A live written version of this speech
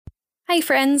Hi,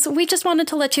 friends. We just wanted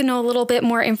to let you know a little bit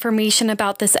more information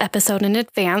about this episode in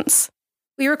advance.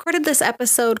 We recorded this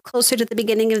episode closer to the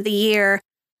beginning of the year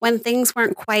when things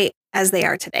weren't quite as they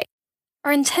are today.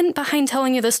 Our intent behind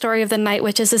telling you the story of the Night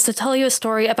Witches is to tell you a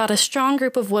story about a strong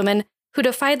group of women who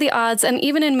defied the odds and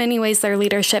even in many ways their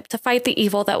leadership to fight the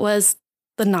evil that was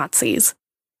the Nazis.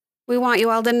 We want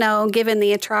you all to know, given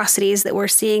the atrocities that we're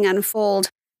seeing unfold,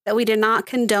 that we do not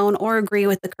condone or agree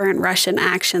with the current Russian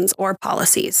actions or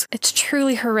policies. It's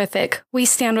truly horrific. We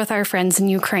stand with our friends in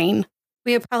Ukraine.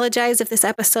 We apologize if this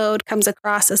episode comes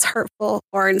across as hurtful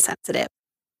or insensitive.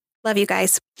 Love you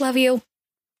guys. Love you.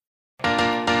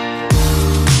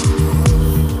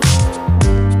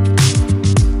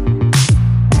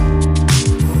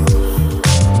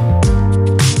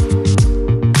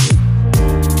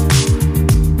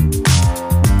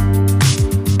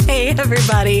 Hey,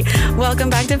 everybody. Welcome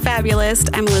back to Fabulist.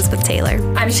 I'm Elizabeth Taylor.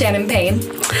 I'm Shannon Payne.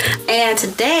 And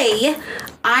today,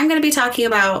 I'm going to be talking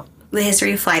about the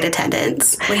history of flight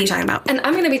attendants. What are you talking about? And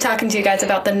I'm going to be talking to you guys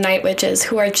about the Night Witches,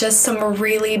 who are just some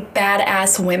really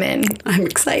badass women. I'm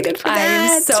excited for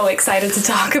that. I'm so excited to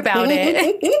talk about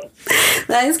it.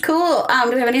 That is cool.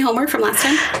 Do we have any homework from last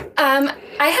time?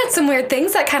 I had some weird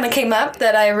things that kind of came up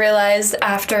that I realized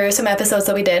after some episodes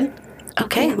that we did.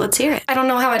 Okay, let's hear it. I don't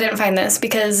know how I didn't find this,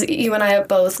 because you and I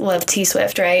both love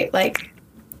T-Swift, right? Like,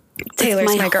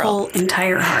 Taylor's my girl. Whole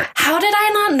entire heart. How did I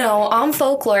not know on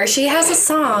Folklore she has a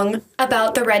song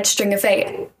about the Red String of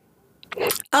Fate?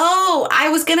 Oh, I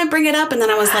was going to bring it up, and then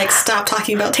I was like, stop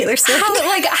talking about Taylor Swift. How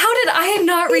did I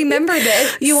not remember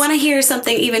this? You want to hear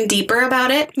something even deeper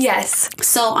about it? Yes.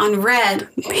 So on Red,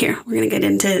 here, we're going to get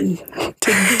into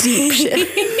deep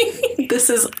shit. This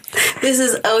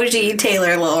is OG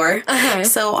Taylor lore. Uh-huh.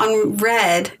 So on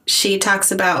Red, she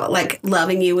talks about, like,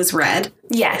 loving you was red.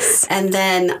 Yes. And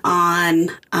then on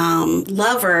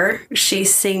Lover, she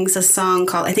sings a song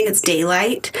called, I think it's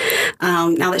Daylight.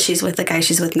 Now that she's with the guy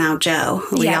she's with now, Joe,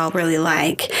 who we all really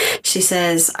like. She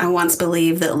says, I once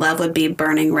believed that love would be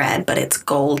burning red, but it's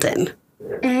golden.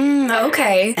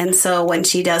 Okay. And so when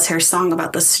she does her song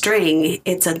about the string,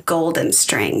 it's a golden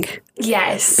string.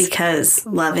 Yes. Because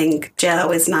loving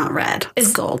Joe is not red.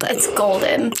 It's golden. It's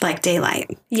golden. Like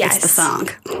Daylight. Yes. It's the song.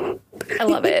 I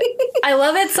love it. I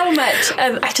love it so much.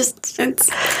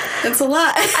 It's a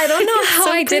lot. I don't know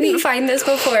how I didn't find this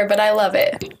before, but I love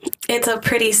it. It's a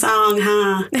pretty song,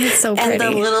 huh? It's so pretty.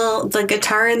 And the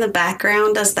guitar in the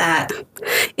background does that.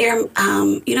 You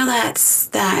know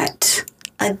that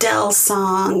Adele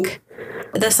song,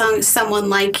 the song Someone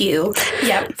Like You.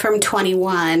 Yep. From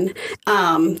 21.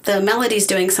 The melody's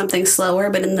doing something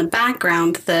slower, but in the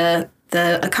background, the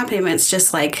accompaniment is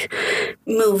just like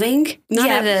moving, not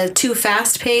at a too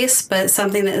fast pace, but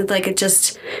something that like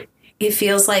it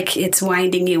feels like it's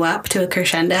winding you up to a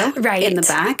crescendo in the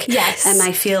back. Yes. And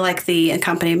I feel like the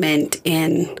accompaniment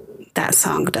in that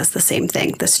song does the same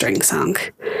thing, the string song.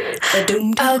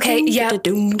 Okay, yeah.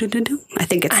 I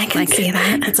think it's I can see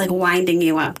that. It's like winding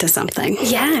you up to something.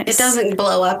 Yes. It doesn't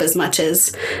blow up as much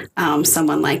as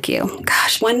Someone Like You.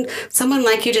 Gosh, when Someone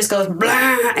Like You just goes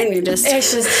blah, and you're just...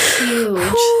 It's just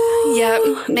huge.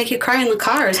 Yep. Make you cry in the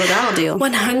car is what that'll do.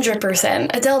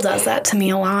 100%. Adele does that to me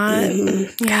a lot.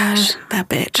 Mm-hmm. Gosh, that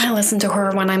bitch. I listen to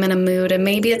her when I'm in a mood, and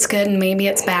maybe it's good and maybe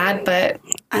it's bad, but...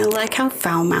 I like how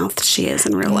foul-mouthed she is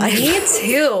in real life. Me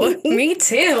too. Me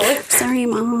too. Sorry,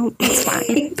 Mom. It's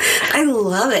fine. I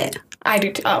love it. I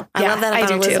do too. Oh, I love that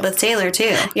about Elizabeth Taylor,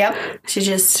 too. Yep. She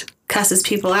just cusses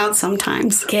people out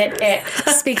sometimes. Get it.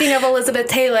 Speaking of Elizabeth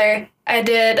Taylor, I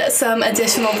did some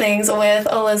additional things with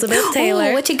Elizabeth Taylor.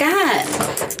 Oh, what you got?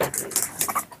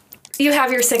 You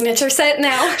have your signature set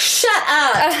now. Shut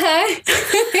up. Uh-huh.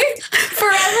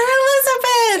 Forever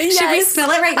Elizabeth. Yes. Should we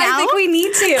smell it right now? I think we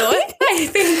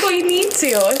need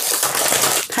to.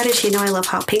 How did she know I love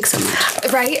hot pink so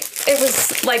much? Right?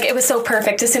 It was so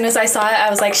perfect. As soon as I saw it, I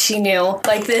was like, she knew.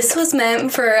 Like, this was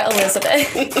meant for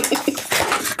Elizabeth.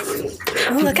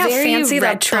 Oh, look how fancy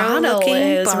that bottle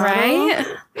is, right?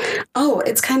 Oh,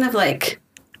 it's kind of like,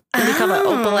 what do you call it,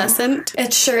 opalescent?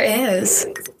 It sure is.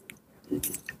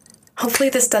 Hopefully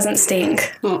this doesn't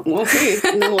stink. Well, we'll see.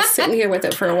 And then we'll sit in here with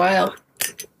it for a while.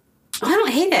 Oh, I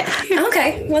don't hate it.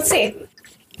 Okay, let's see.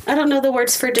 I don't know the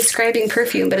words for describing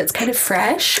perfume, but it's kind of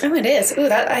fresh. Oh, it is. Ooh,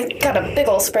 I got a big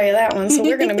old spray of that one, so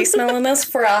we're going to be smelling this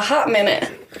for a hot minute.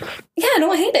 Yeah, I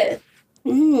don't hate it.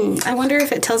 I wonder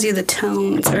if it tells you the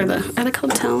tones, or are they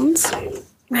called tones?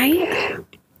 Right?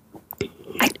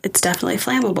 It's definitely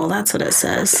flammable, that's what it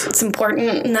says. It's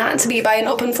important not to be by an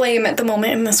open flame at the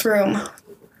moment in this room.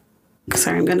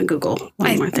 Sorry, I'm going to Google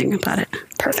one more thing about it.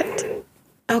 Perfect.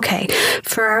 Okay.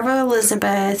 Forever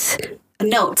Elizabeth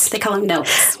Notes. They call them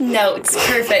Notes. Notes.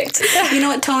 Perfect. You know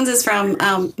what Tones is from?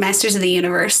 Masters of the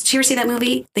Universe. Did you ever see that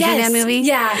movie? The He-Man movie?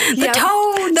 Yeah. The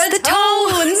Tones.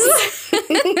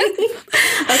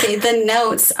 Okay, the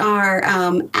Notes are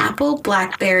apple,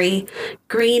 blackberry,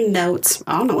 green notes.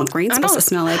 I don't know what green's supposed to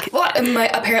smell like. Well,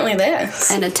 apparently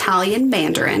this. An Italian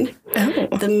mandarin. Oh.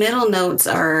 The middle notes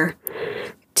are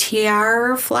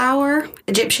tiara flower,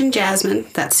 Egyptian jasmine,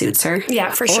 that suits her.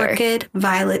 Yeah, for sure. Orchid,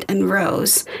 violet, and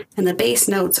rose. And the base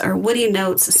notes are woody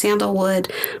notes,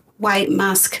 sandalwood, white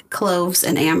musk, cloves,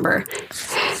 and amber.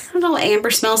 I don't know what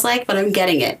amber smells like, but I'm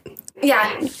getting it.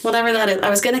 Yeah. Whatever that is. I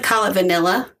was going to call it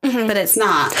vanilla, but it's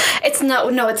not. It's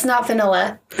not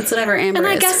vanilla. It's whatever amber is. And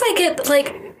I guess I get,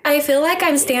 like, I feel like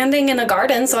I'm standing in a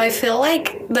garden, so I feel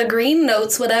like the green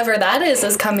notes, whatever that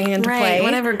is coming into play.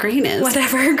 Whatever green is.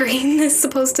 Whatever green is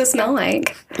supposed to smell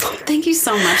like. Thank you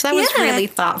so much. That was really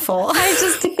thoughtful.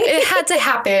 It had to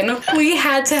happen. We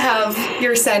had to have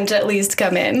your scent at least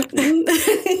come in.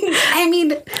 I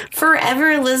mean,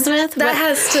 forever, Elizabeth. That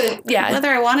has to, yeah. Whether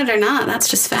I want it or not, that's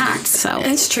just fact. So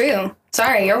It's true.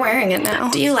 Sorry, you're wearing it now.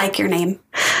 Do you like your name?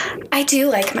 I do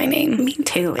like my name. Me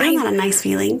too. Isn't that a nice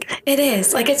feeling? It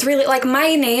is. Like, it's really, like,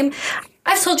 my name,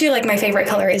 I've told you, like, my favorite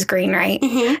color is green, right?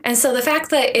 Mm-hmm. And so the fact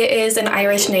that it is an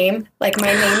Irish name, like,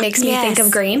 my name makes me think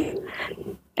of green.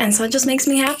 And so it just makes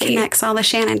me happy. Connects all the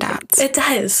Shannon dots. It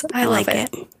does. I love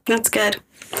it. That's good.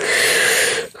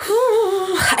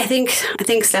 I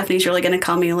think Stephanie's really going to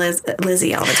call me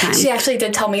Lizzie all the time. She actually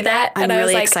did tell me that. I'm and I was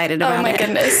really like, excited about it. Oh my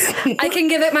goodness. I can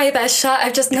give it my best shot.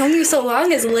 I've just known you so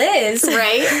long as Liz.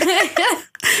 Right?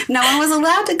 No one was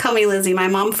allowed to call me Lizzie. My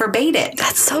mom forbade it.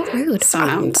 That's so rude. So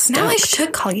I'm stoked. Now I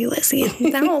should call you Lizzie.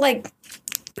 Now, like,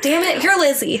 damn it, you're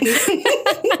Lizzie.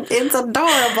 It's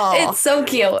adorable. It's so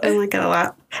cute. I like it a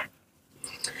lot.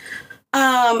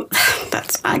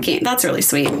 That's really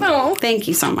sweet. Oh. Thank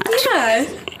you so much. Yeah.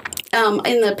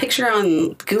 In the picture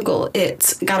on Google,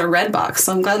 it's got a red box,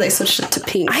 so I'm glad they switched it to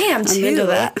pink. I am too. I'm into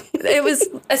that. It was,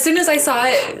 as soon as I saw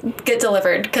it get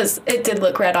delivered, because it did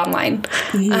look red online,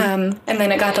 and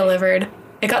then it got delivered.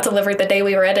 It got delivered the day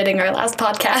we were editing our last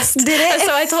podcast. Did it? And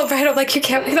so I told Brian, I'm like, you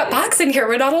can't leave that box in here.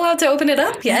 We're not allowed to open it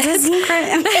up yet.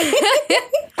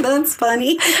 That's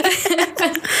funny.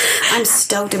 I'm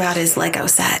stoked about his Lego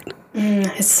set.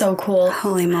 It's so cool.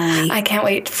 Holy moly. I can't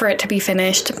wait for it to be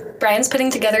finished. Brian's putting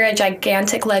together a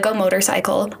gigantic Lego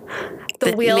motorcycle. The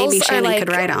that wheels maybe are Shannon like, could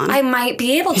ride on. I might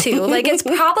be able to. Like, it's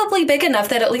probably big enough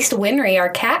that at least Winry, our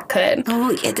cat, could.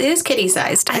 Oh, it is kitty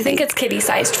sized. I think it's kitty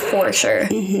sized for sure.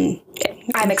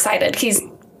 Mm-hmm. I'm excited. He's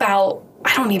about,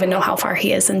 I don't even know how far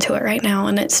he is into it right now.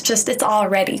 And it's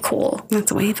already cool.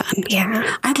 That's way fun.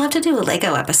 Yeah. I'd love to do a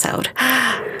Lego episode.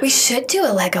 We should do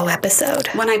a Lego episode.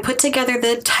 When I put together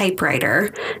the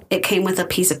typewriter, it came with a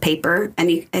piece of paper and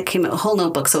it came with a whole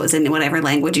notebook. So it was in whatever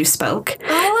language you spoke.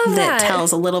 I love that. That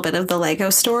tells a little bit of the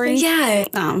Lego story. Yeah.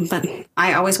 But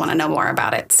I always want to know more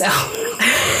about it. So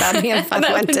that'd be a fun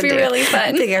one to do. That would be really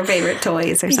fun. Pick our favorite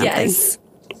toys or something. Yes.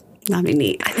 That'd be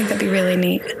neat. I think that'd be really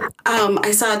neat.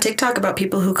 I saw a TikTok about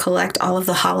people who collect all of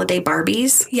the holiday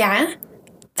Barbies. Yeah.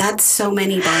 That's so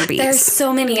many Barbies. There's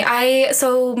so many.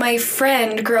 So my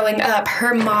friend growing up,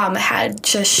 her mom had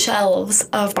just shelves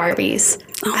of Barbies.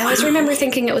 Oh, I always remember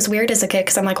thinking it was weird as a kid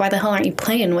because I'm like, why the hell aren't you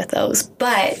playing with those?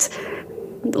 But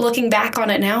looking back on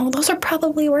it now, those are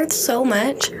probably worth so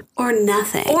much. Or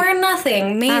nothing. Or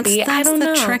nothing, maybe. That's I don't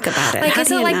know. the trick about it. Like, How is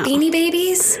do it you like know? Beanie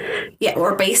Babies? Yeah,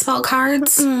 or baseball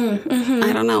cards.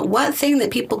 I don't know. What thing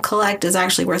that people collect is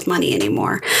actually worth money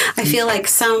anymore? I feel like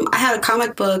I had a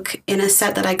comic book in a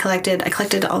set that I collected. I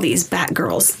collected all these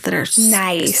Batgirls that are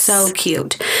Nice. so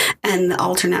cute. And the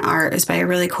alternate art is by a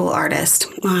really cool artist.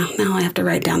 Now I have to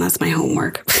write down. That's my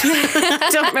homework. I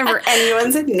don't remember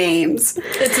anyone's names.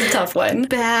 It's a tough one.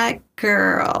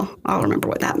 Batgirl. I'll remember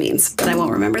what that means, but I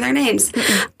won't remember their names.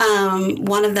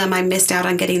 One of them, I missed out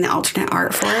on getting the alternate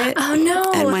art for it. Oh,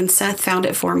 no. And when Seth found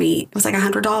it for me, it was like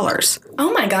 $100.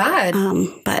 Oh, my God.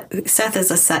 But Seth is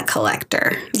a set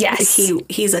collector. Yes.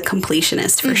 He's a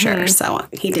completionist for sure, so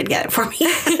he did get it for me.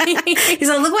 He's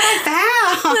like, look what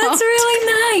I found. That's really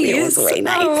nice. It was really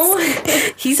nice.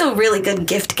 Oh. He's a really good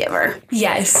gift giver.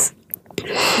 Yes.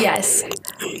 Yes.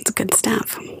 It's good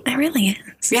stuff. It really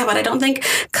is. Yeah, but I don't think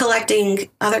collecting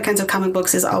other kinds of comic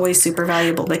books is always super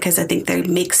valuable because I think they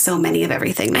make so many of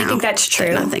everything now. I think that's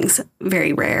true. Nothing's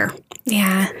very rare.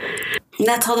 Yeah. And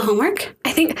that's all the homework?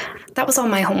 I think that was all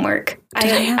my homework.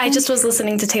 I just was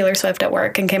listening to Taylor Swift at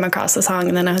work and came across the song,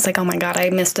 and then I was like, oh my God, I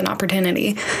missed an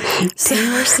opportunity.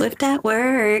 Taylor Swift at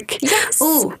work. Yes.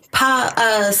 Ooh,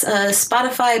 a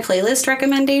Spotify playlist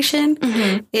recommendation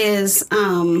is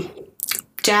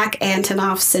Jack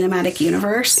Antonoff Cinematic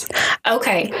Universe.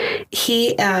 Okay. He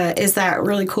is that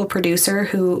really cool producer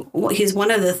he's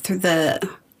one of the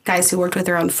guys who worked with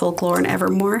her on Folklore and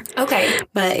Evermore. Okay.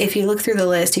 But if you look through the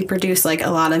list, he produced like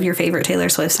a lot of your favorite Taylor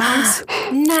Swift songs.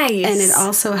 Nice. And it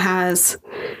also has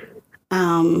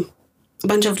a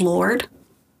bunch of Lorde.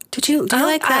 Do you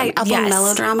like that album yes.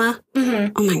 Melodrama?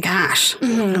 Mm-hmm. Oh my gosh.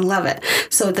 Mm-hmm. I love it.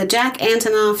 So the Jack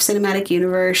Antonoff Cinematic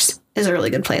Universe is a really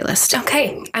good playlist.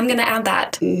 Okay. I'm going to add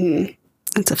that. Mm-hmm.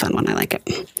 It's a fun one. I like it.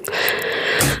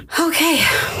 Okay.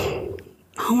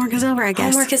 Homework is over, I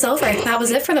guess. Homework is over. That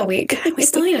was it for the week. We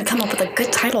still need to come up with a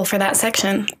good title for that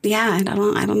section. Yeah, I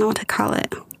don't know what to call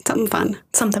it. Something fun.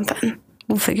 Something fun.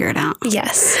 We'll figure it out.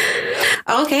 Yes.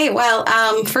 Okay, well,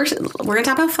 first we're going to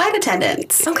talk about flight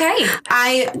attendants. Okay.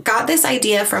 I got this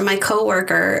idea from my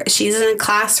coworker. She's in a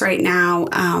class right now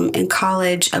in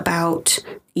college about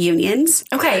unions.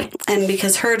 Okay. And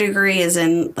because her degree is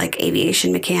in like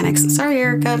aviation mechanics. Sorry,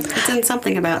 Erica. It's in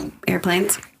something about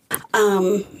airplanes.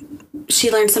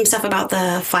 She learned some stuff about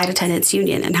the flight attendants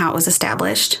union and how it was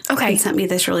established. Okay. And sent me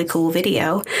this really cool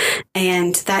video.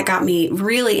 And that got me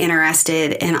really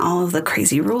interested in all of the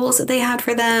crazy rules that they had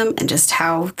for them and just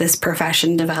how this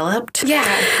profession developed.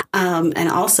 Yeah. And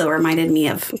also reminded me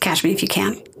of Catch Me If You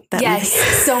Can. Yes,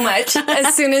 so much.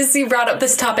 As soon as you brought up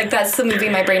this topic, that's the movie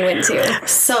my brain went to.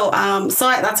 So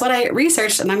that's what I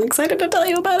researched, and I'm excited to tell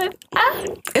you about it.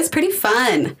 It's pretty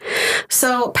fun.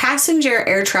 So passenger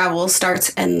air travel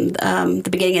starts in the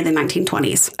beginning of the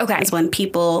 1920s. Okay. Is when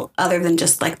people, other than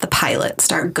just like the pilot,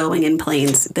 start going in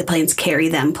planes. The planes carry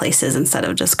them places instead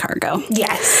of just cargo.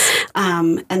 Yes.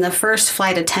 And the first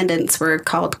flight attendants were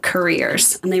called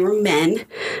couriers, and they were men.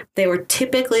 They were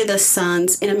typically the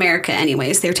sons, in America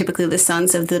anyways, they were typically the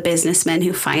sons of the businessmen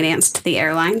who financed the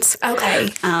airlines. Okay.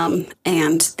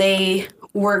 And they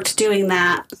worked doing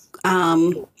that,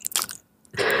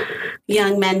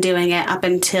 young men doing it up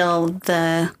until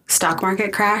the stock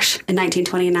market crash in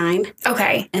 1929.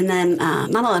 Okay. And then not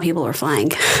a lot of people were flying.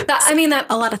 That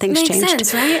a lot of things makes changed.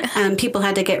 sense, right? People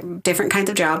had to get different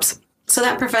kinds of jobs. So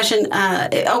that profession,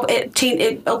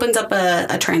 it opens up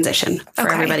a transition for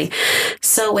everybody.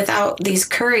 So without these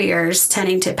couriers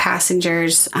tending to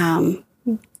passengers,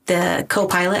 the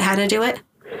co-pilot had to do it.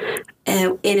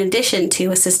 In addition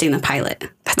to assisting the pilot.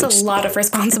 That's a lot of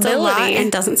responsibility. It's a lot and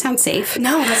doesn't sound safe.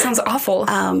 No, that sounds awful.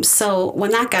 So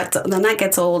when that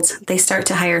gets old, they start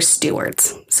to hire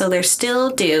stewards. So they're still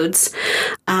dudes.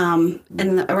 And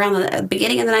around the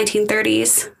beginning of the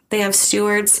 1930s, they have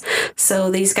stewards.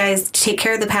 So these guys take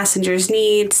care of the passengers'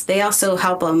 needs. They also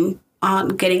help them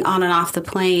getting on and off the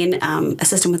plane,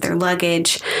 assist them with their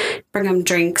luggage, bring them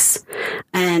drinks,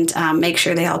 and make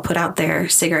sure they all put out their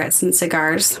cigarettes and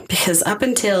cigars. Because up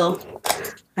until,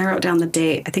 I wrote down the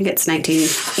date, I think it's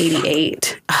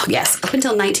 1988. Oh, yes. Up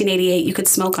until 1988, you could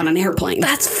smoke on an airplane.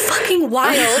 That's fucking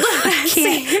wild.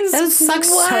 That sucks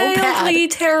so bad. Wildly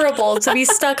terrible to be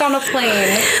stuck on a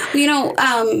plane. You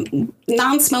know,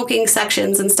 non-smoking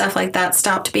sections and stuff like that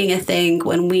stopped being a thing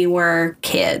when we were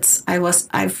kids.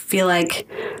 I feel like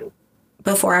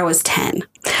before I was 10.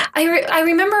 I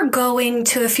remember going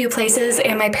to a few places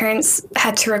and my parents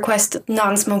had to request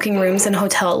non-smoking rooms in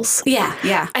hotels.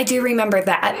 Yeah. I do remember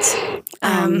that.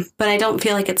 But I don't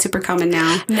feel like it's super common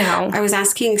now. No. I was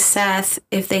asking Seth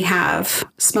if they have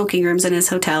smoking rooms in his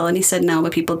hotel, and he said no,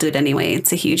 but people do it anyway.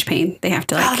 It's a huge pain. They have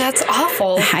to Oh, that's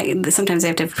awful. Sometimes they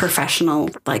have to have professional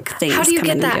things. How do you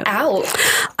get that out?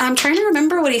 I'm trying to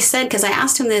remember what he said because I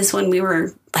asked him this when we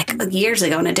were years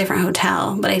ago in a different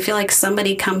hotel, but I feel like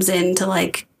somebody comes in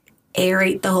to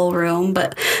aerate the whole room,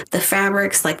 but the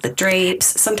fabrics, like the drapes,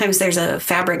 sometimes there's a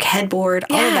fabric headboard,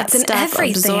 all of that stuff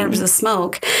absorbs the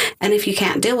smoke. And if you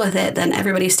can't deal with it, then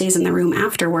everybody stays in the room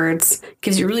afterwards,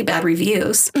 gives you really bad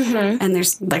reviews. Mm-hmm. And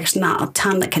there's not a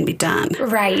ton that can be done.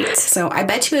 Right. So I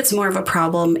bet you it's more of a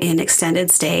problem in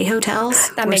extended stay hotels.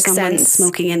 That makes sense.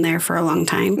 Smoking in there for a long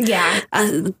time. Yeah.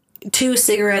 2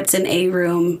 cigarettes in a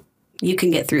room, you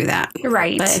can get through that.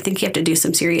 Right. But I think you have to do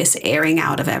some serious airing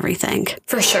out of everything.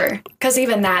 For sure. Because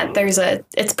even that,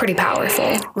 it's pretty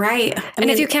powerful. Right.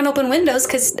 And if you can't open windows,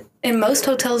 because in most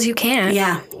hotels you can.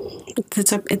 Yeah.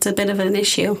 It's a bit of an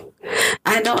issue.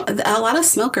 A lot of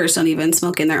smokers don't even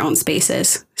smoke in their own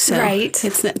spaces. So right.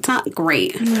 It's not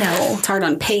great. No. It's hard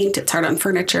on paint. It's hard on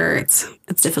furniture. It's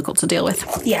difficult to deal with.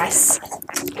 Yes.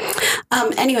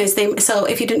 Anyways, so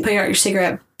if you didn't put out your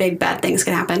cigarette, big bad things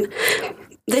can happen.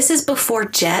 This is before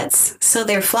jets, so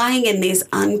they're flying in these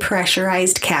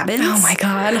unpressurized cabins. Oh, my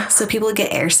God. So people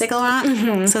get airsick a lot.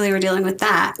 Mm-hmm. So they were dealing with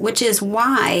that, which is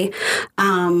why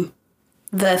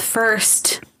the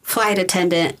first flight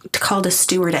attendant, called a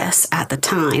stewardess at the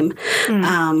time,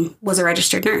 was a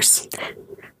registered nurse.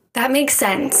 That makes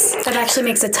sense. That actually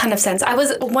makes a ton of sense. I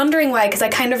was wondering why, because I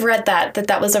kind of read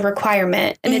that was a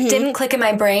requirement, and it didn't click in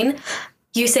my brain.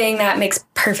 You saying that makes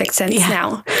perfect sense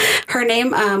now. Her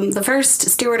name, the first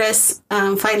stewardess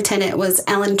flight attendant, was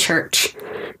Ellen Church.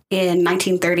 In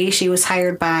 1930, she was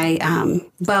hired by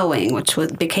Boeing, which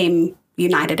became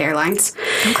United Airlines.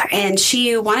 Okay. And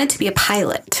she wanted to be a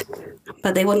pilot,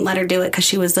 but they wouldn't let her do it because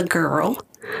she was a girl.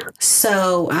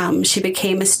 So she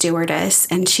became a stewardess,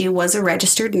 and she was a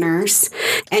registered nurse.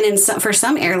 And for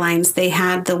some airlines, they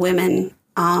had the women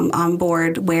on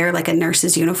board wear like a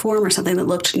nurse's uniform or something that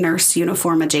looked nurse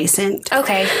uniform adjacent.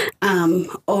 Okay.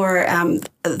 Or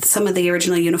some of the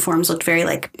original uniforms looked very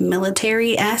like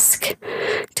military-esque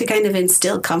to kind of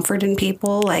instill comfort in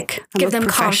people. Like, give them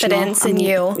confidence in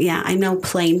you. Yeah, I know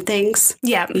plane things.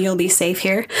 Yeah. You'll be safe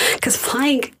here. Because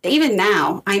flying, even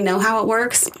now, I know how it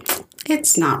works.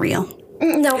 It's not real.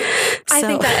 No, I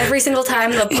think that every single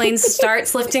time the plane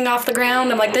starts lifting off the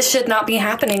ground, I'm like, this should not be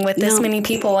happening with this many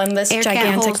people and this Air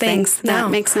gigantic can't hold thing. Things. That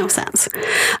makes no sense.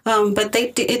 But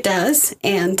it does.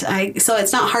 And so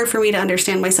it's not hard for me to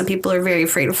understand why some people are very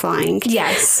afraid of flying.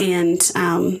 Yes. And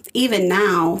even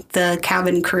now, the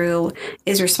cabin crew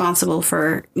is responsible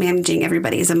for managing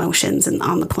everybody's emotions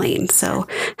on the plane. So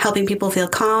helping people feel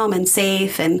calm and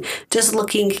safe and just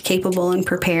looking capable and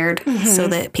prepared so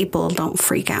that people don't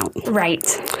freak out. Right.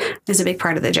 Is a big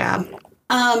part of the job.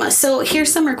 So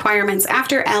here's some requirements.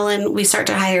 After Ellen, we start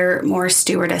to hire more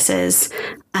stewardesses,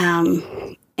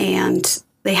 and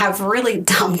they have really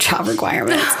dumb job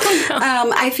requirements.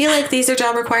 I feel like these are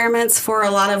job requirements for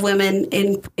a lot of women,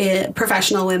 in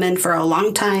professional women, for a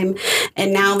long time,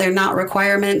 and now they're not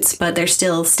requirements, but they're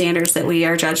still standards that we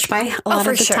are judged by a lot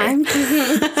of the time.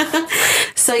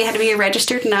 So you have to be a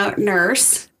registered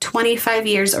nurse, 25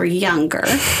 years or younger.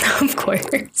 Of course.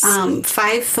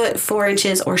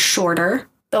 5'4" or shorter.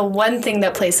 The one thing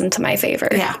that plays into my favor.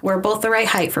 Yeah, we're both the right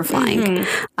height for flying.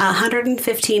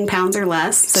 115 pounds or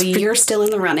less, so you're still in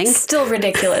the running. Still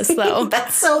ridiculous, though.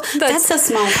 That's a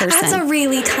small person. That's a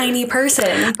really tiny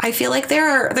person. I feel like there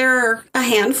are a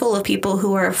handful of people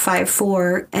who are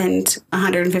 5'4" and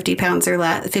 150 pounds or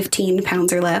 15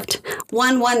 pounds or left.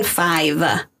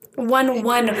 115.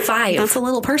 115. That's a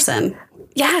little person.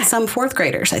 Yeah. Some fourth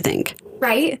graders, I think.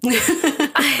 Right?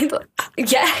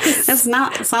 Yes. It's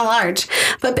not large.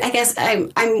 But I guess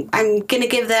I'm going to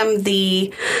give them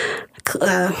the,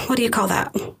 what do you call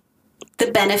that?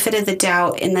 The benefit of the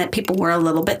doubt in that people were a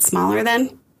little bit smaller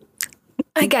then.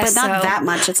 I guess but not that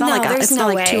much. It's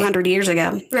not like 200 years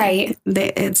ago. Right.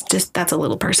 It's just, that's a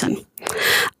little person.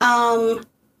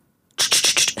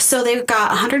 So they've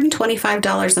got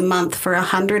 $125 a month for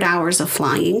 100 hours of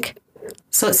flying.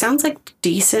 So it sounds like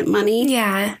decent money.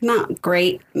 Yeah. Not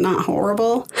great, not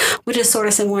horrible, which is sort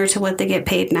of similar to what they get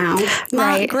paid now.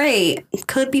 Not great.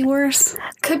 Could be worse.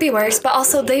 Could be worse, but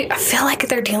also I feel like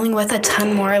they're dealing with a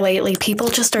ton more lately. People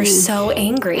just are so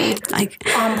angry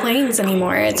on planes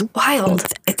anymore. It's wild.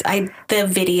 The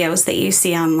videos that you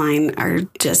see online are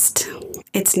just,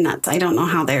 it's nuts. I don't know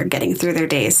how they're getting through their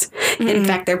days. In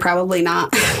fact, they're probably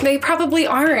not. They probably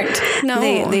aren't. No.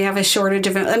 They have a shortage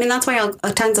of, that's why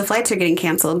tons of flights are getting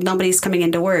canceled. Nobody's coming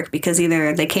into work because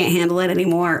either they can't handle it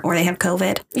anymore or they have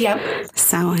COVID. Yep.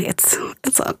 So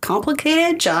it's a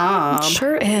complicated job.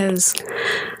 Sure is.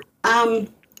 And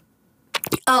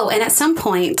at some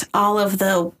point, all of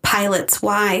the pilots'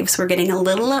 wives were getting a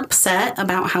little upset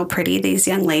about how pretty these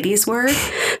young ladies were.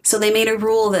 So they made a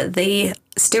rule that the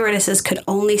stewardesses could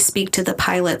only speak to the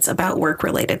pilots about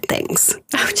work-related things.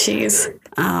 Oh, jeez.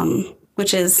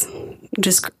 Which is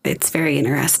just, it's very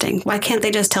interesting. Why can't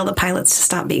they just tell the pilots to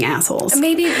stop being assholes?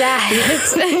 Maybe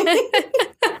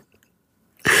that.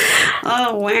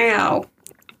 Oh, wow.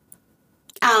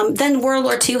 Then World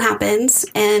War II happens,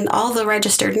 and all the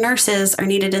registered nurses are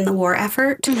needed in the war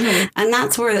effort. And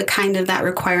that's where that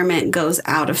requirement goes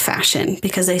out of fashion,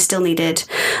 because they still needed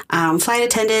flight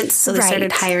attendants, so they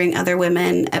started hiring other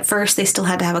women. At first, they still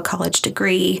had to have a college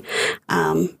degree.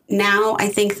 Now, I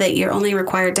think that you're only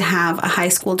required to have a high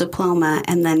school diploma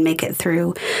and then make it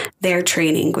through their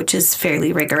training, which is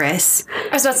fairly rigorous.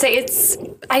 I was about to say,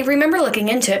 I remember looking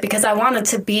into it because I wanted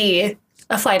to be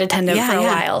a flight attendant for a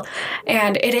while.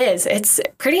 And it's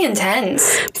pretty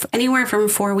intense. Anywhere from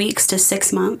 4 weeks to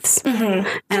 6 months.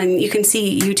 And you can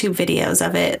see YouTube videos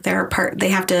of it.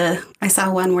 I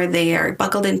saw one where they are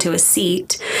buckled into a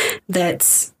seat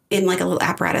that's in like a little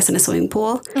apparatus in a swimming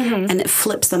pool, and it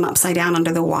flips them upside down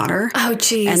under the water. Oh,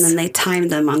 geez. And then they time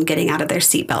them on getting out of their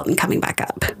seatbelt and coming back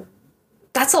up.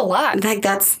 That's a lot. Like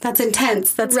that's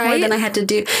intense. That's more than I had to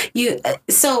do.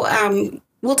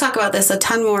 We'll talk about this a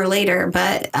ton more later,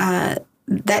 but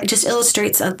that just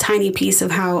illustrates a tiny piece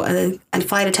of how a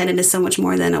flight attendant is so much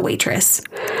more than a waitress.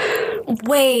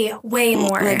 Way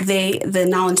more. Like the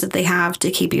knowledge that they have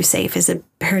to keep you safe is a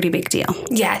pretty big deal.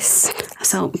 Yes.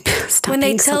 So stop when they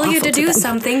being tell so you to awful do them.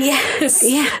 something, yes.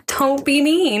 Yeah. Don't be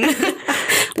mean.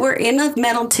 We're in a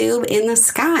metal tube in the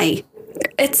sky.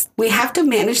 We have to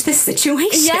manage this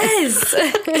situation. Yes.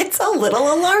 It's a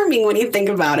little alarming when you think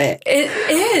about it. It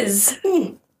is.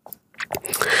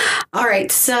 All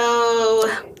right, so...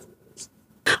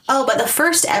 Oh, but the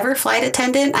first ever flight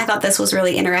attendant, I thought this was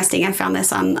really interesting. I found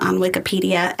this on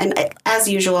Wikipedia. And as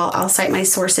usual, I'll cite my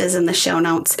sources in the show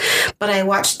notes. But I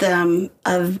watched I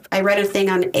read a thing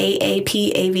on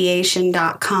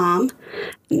aapaviation.com.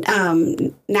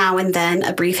 Now and Then,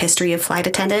 A Brief History of Flight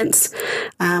Attendants.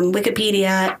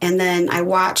 Wikipedia. And then I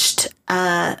watched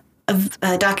a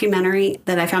documentary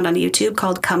that I found on YouTube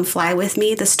called Come Fly With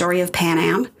Me, The Story of Pan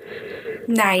Am.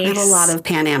 Nice. I have a lot of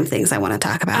Pan Am things I want to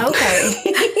talk about. Okay.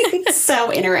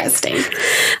 So interesting.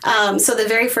 So the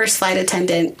very first flight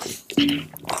attendant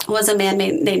was a man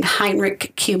named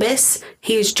Heinrich Kubis.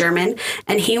 He was German,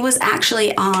 and he was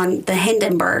actually on the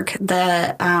Hindenburg,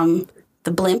 the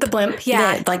blimp. The blimp,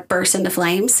 yeah. That like burst into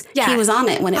flames. Yeah. He was on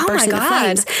it when it burst into God.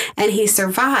 flames, and he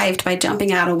survived by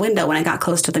jumping out a window when it got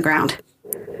close to the ground.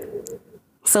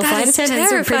 So flight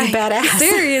attendants are pretty badass.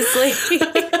 Seriously.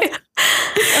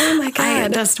 Oh my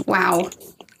God. Wow.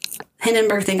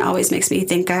 Hindenburg thing always makes me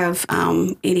think of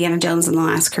Indiana Jones and the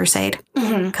Last Crusade,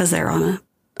 because they're on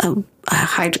a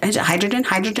hydrogen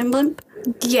blimp.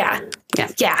 Yeah.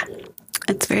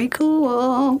 It's very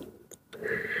cool.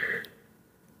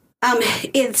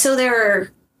 So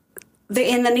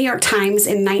in the New York Times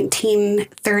in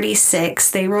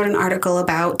 1936, they wrote an article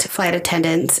about flight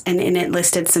attendants, and in it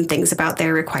listed some things about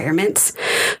their requirements.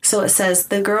 So it says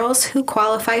the girls who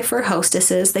qualify for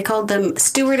hostesses, they called them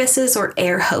stewardesses or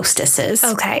air hostesses.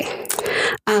 Okay.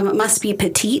 Must be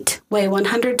petite, weigh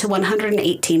 100 to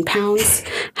 118 pounds,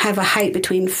 have a height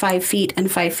between 5 feet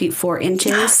and 5 feet 4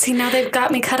 inches. Oh, see, now they've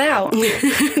got me cut out.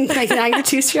 Like, now you're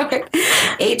too short.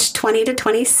 Age 20 to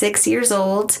 26 years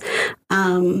old.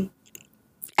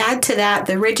 Add to that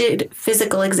the rigid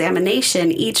physical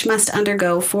examination each must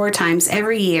undergo 4 times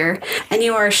every year, and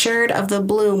you are assured of the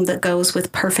bloom that goes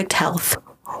with perfect health.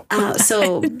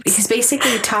 So he's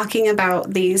basically talking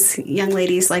about these young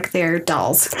ladies like they're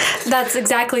dolls. That's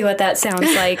exactly what that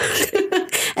sounds like.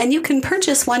 And you can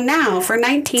purchase one now for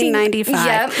 $19.95.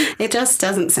 Yep. It just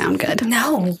doesn't sound good.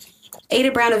 No.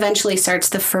 Ada Brown eventually starts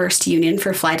the first union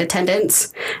for flight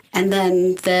attendants, and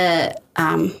then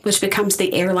which becomes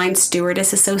the Airline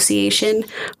Stewardess Association,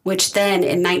 which then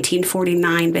in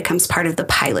 1949 becomes part of the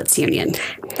Pilots Union.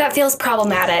 That feels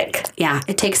problematic. Yeah,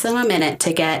 it takes them a minute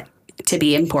to get to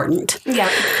be important. Yeah.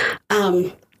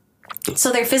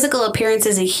 So their physical appearance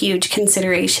is a huge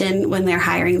consideration when they're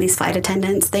hiring these flight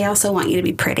attendants. They also want you to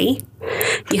be pretty.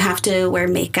 You have to wear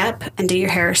makeup and do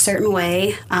your hair a certain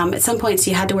way. At some points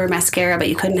you had to wear mascara, but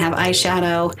you couldn't have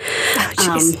eyeshadow.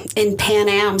 In Pan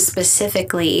Am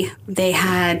specifically, they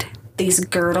had these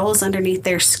girdles underneath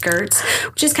their skirts,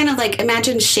 which is kind of like,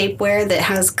 imagine shapewear that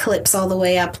has clips all the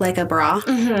way up like a bra.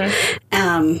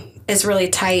 It's really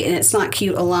tight and it's not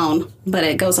cute alone, but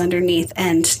it goes underneath.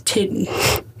 And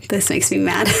this makes me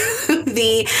mad.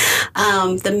 The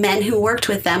men who worked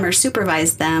with them or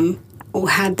supervised them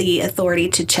had the authority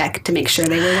to check to make sure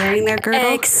they were wearing their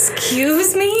girdle.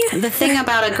 Excuse me? The thing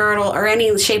about a girdle or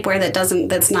any shapewear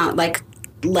that's not like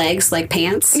legs, like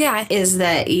pants, is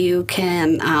that you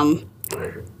can't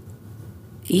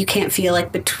feel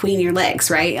like between your legs,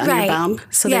 right? On your bum.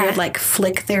 So they would like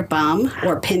flick their bum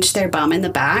or pinch their bum in the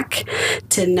back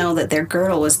to know that their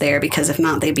girdle was there, because if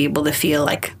not, they'd be able to feel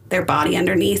like their body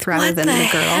underneath rather than the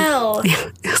girdle. Hell? Yeah,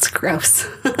 it's gross.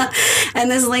 And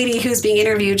this lady who's being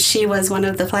interviewed, she was one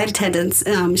of the flight attendants.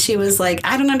 She was like,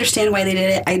 I don't understand why they did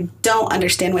it. I don't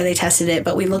understand why they tested it,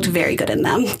 but we looked very good in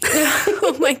them.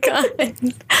 Oh my God.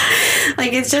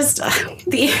 Like, it's just,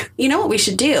 you know what we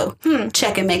should do?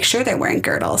 Check and make sure they're wearing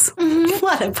girdles.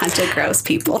 What a bunch of gross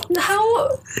people.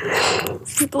 How,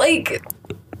 like,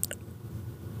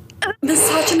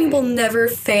 misogyny will never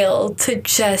fail to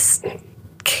just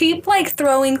keep, like,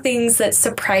 throwing things that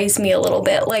surprise me a little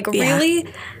bit. Like, really?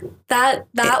 That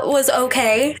was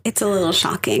okay? It's a little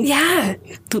shocking. Yeah.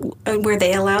 Were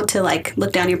they allowed to, like,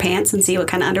 look down your pants and see what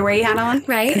kind of underwear you had on?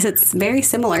 Right. Because it's very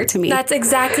similar to me. That's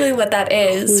exactly what that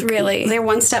is, really. They're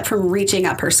one step from reaching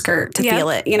up her skirt to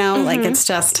feel it, you know? Like, it's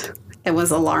just... It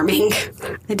was alarming.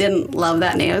 I didn't love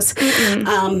that news.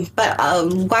 But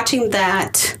watching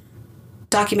that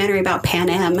documentary about Pan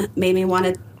Am made me want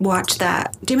to watch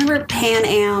that. Do you remember Pan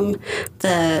Am,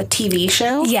 the TV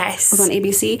show? Yes. It was on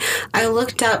ABC. I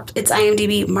looked up its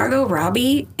IMDb. Margot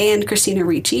Robbie and Christina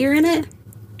Ricci are in it.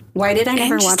 Why did I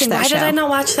never watch that Why show? did I not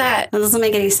watch that? That doesn't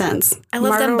make any sense. I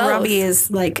love them both. Margot Robbie is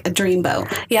like a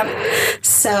dreamboat. Yep.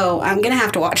 So I'm going to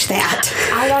have to watch that.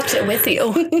 I'll watch it with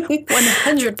you.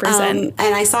 100%.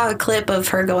 And I saw a clip of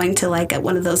her going to like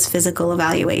one of those physical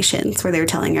evaluations where they were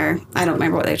telling her, I don't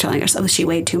remember what they were telling her, so she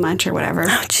weighed too much or whatever.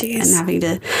 Oh, jeez. And having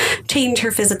to change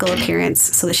her physical appearance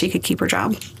so that she could keep her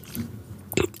job.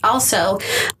 Also,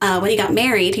 when he got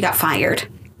married, he got fired.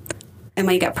 And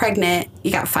when you got pregnant,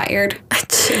 you got fired.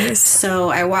 Jeez. So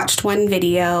I watched one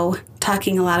video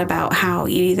talking a lot about how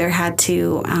you either had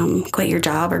to quit your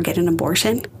job or get an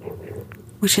abortion,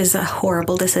 which is a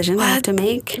horrible decision to have to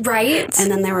make. Right.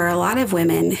 And then there were a lot of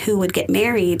women who would get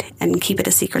married and keep it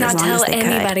a secret as long as they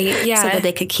anybody. could. Yeah. So that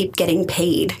they could keep getting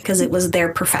paid because it was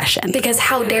their profession. Because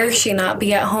how dare she not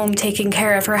be at home taking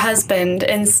care of her husband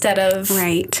instead of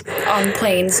right on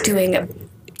planes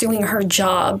doing her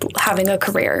job, having a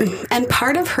career. And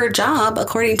part of her job,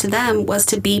 according to them, was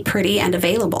to be pretty and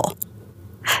available.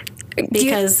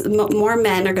 Because more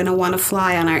men are going to want to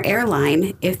fly on our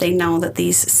airline if they know that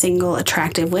these single,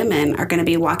 attractive women are going to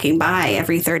be walking by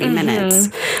every 30 minutes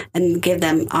and give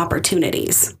them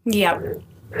opportunities. Yep.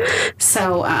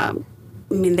 So, I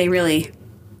mean, they really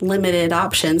limited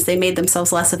options. They made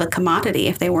themselves less of a commodity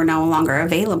if they were no longer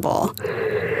available.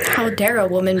 How dare a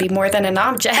woman be more than an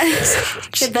object?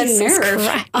 The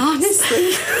nerve,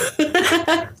 honestly.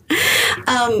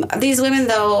 These women,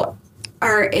 though,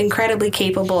 are incredibly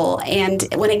capable, and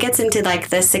when it gets into like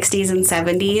the 60s and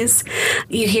 70s,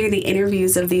 you hear the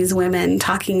interviews of these women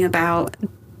talking about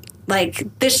like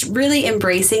this really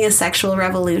embracing a sexual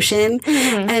revolution.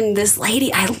 And this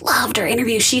lady, I loved her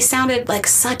interview. She sounded like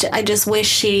I just wish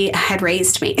she had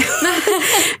raised me.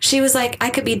 She was like, I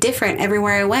could be different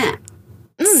everywhere I went.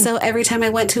 So every time I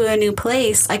went to a new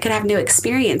place, I could have new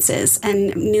experiences,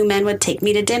 and new men would take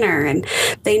me to dinner, and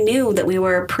they knew that we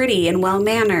were pretty and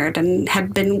well-mannered and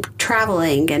had been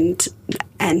traveling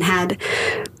and had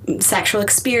sexual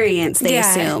experience, they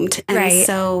assumed. And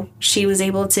so she was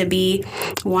able to be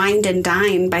wined and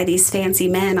dined by these fancy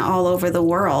men all over the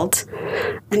world.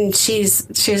 And she was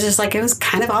just like, it was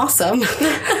kind of awesome.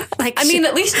 Like, I mean,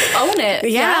 at least own it.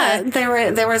 Yeah.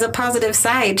 There was a positive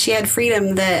side. She had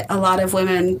freedom that a lot of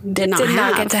women did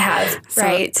not get to have. So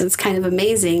right. It's kind of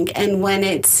amazing. And when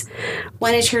it's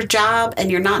your job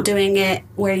and you're not doing it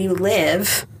where you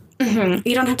live,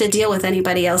 you don't have to deal with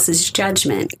anybody else's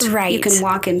judgment. Right. You can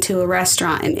walk into a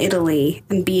restaurant in Italy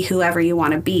and be whoever you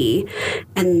want to be,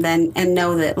 and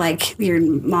know that like your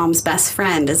mom's best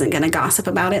friend isn't going to gossip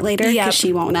about it later because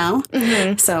she won't know.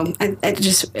 So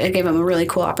it gave them a really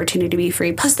cool opportunity to be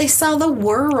free. Plus, they saw the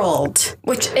world,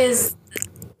 which is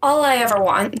all I ever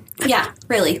want. Yeah,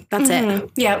 really. That's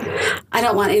it. Yep. I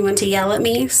don't want anyone to yell at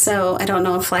me, so I don't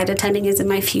know if flight attending is in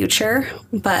my future,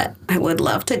 but I would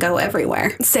love to go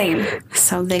everywhere. Same.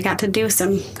 So they got to do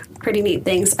some pretty neat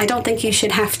things. I don't think you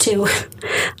should have to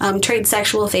trade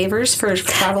sexual favors for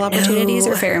travel opportunities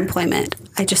or fair employment.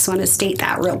 I just want to state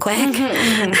that real quick.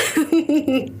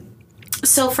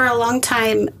 So for a long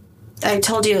time, I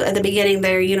told you at the beginning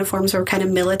their uniforms were kind of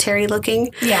military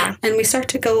looking. Yeah. And we start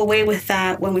to go away with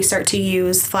that when we start to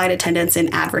use flight attendants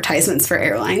in advertisements for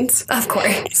airlines. Of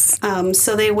course.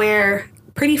 So they wear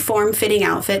pretty form-fitting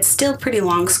outfits, still pretty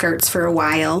long skirts for a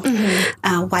while,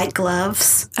 white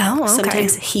gloves,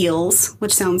 sometimes heels,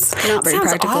 which sounds not very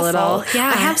practical at all. Yeah.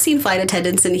 I have seen flight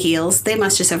attendants in heels. They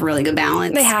must just have really good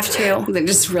balance. They have to. They're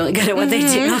just really good at what they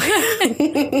do.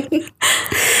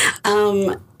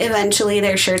 Eventually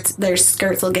their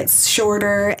skirts will get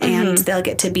shorter and they'll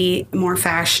get to be more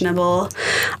fashionable.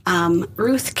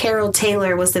 Ruth Carroll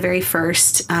Taylor was the very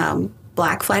first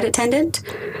black flight attendant.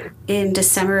 In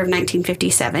December of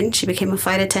 1957, she became a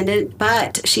flight attendant,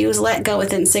 but she was let go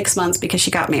within 6 months because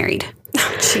she got married.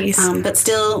 Jeez. But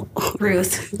still,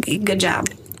 Ruth, good job.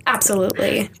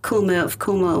 Absolutely. Cool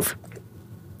move.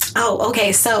 Oh,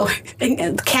 okay. So,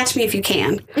 catch me if you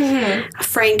can.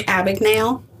 Frank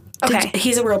Abagnale. Okay.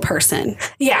 He's a real person.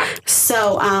 Yeah.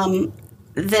 So,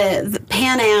 the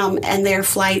Pan Am and their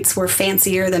flights were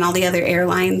fancier than all the other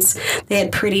airlines. They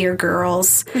had prettier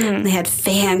girls. They had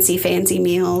fancy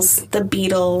meals. The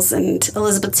Beatles and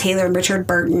Elizabeth Taylor and Richard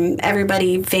Burton,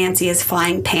 everybody fancy is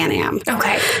flying Pan Am.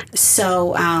 Okay.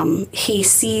 So he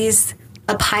sees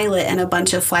a pilot and a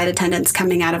bunch of flight attendants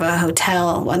coming out of a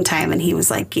hotel one time, and he was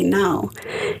like,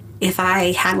 if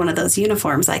I had one of those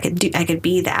uniforms, I could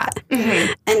be that.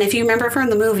 Mm-hmm. And if you remember from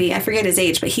the movie, I forget his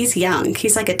age, but he's young.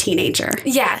 He's like a teenager.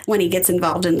 Yeah. When he gets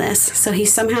involved in this. So he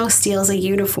somehow steals a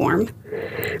uniform.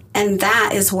 And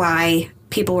that is why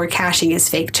people were cashing his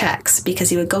fake checks, because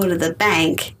he would go to the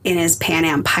bank in his Pan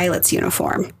Am pilot's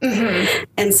uniform. Mm-hmm.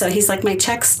 And so he's like, my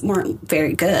checks weren't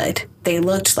very good. They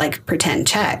looked like pretend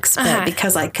checks, but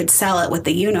because I could sell it with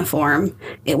the uniform,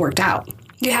 it worked out.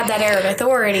 You had that air of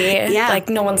authority. Yeah. Like,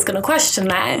 no one's going to question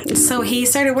that. So he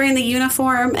started wearing the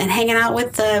uniform and hanging out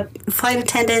with the flight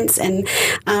attendants and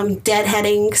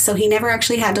deadheading. So he never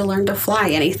actually had to learn to fly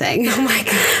anything. Oh, my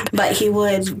God. But he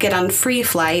would get on free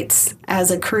flights as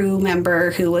a crew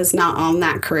member who was not on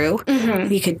that crew. Mm-hmm.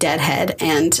 He could deadhead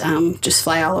and just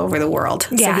fly all over the world.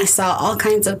 Yeah. So he saw all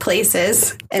kinds of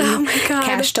places and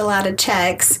cashed a lot of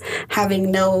checks,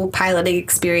 having no piloting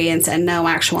experience and no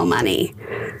actual money.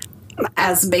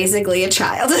 As basically a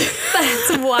child.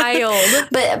 That's wild.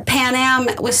 But Pan Am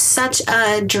was such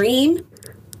a dream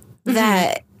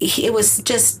that he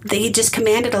just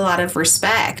commanded a lot of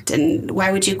respect. And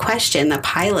why would you question the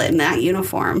pilot in that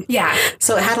uniform? Yeah.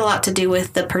 So it had a lot to do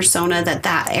with the persona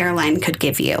that airline could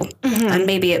give you. Mm-hmm. And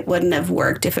maybe it wouldn't have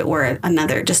worked if it were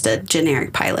just a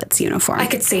generic pilot's uniform. I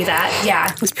could see that.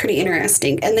 Yeah. It was pretty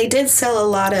interesting. And they did sell a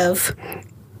lot of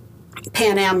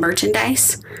Pan Am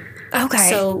merchandise. Okay.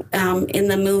 So in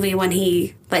the movie, when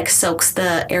he soaks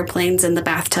the airplanes in the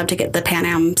bathtub to get the Pan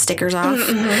Am stickers off,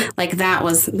 that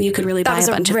was, you could really buy a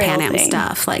bunch of Pan Am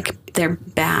stuff, like their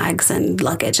bags and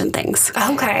luggage and things.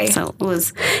 Okay. So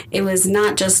it was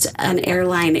not just an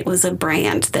airline, it was a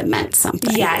brand that meant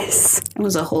something. Yes. It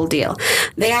was a whole deal.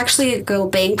 They actually go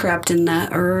bankrupt in the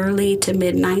early to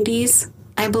mid 90s.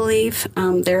 I believe.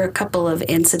 There are a couple of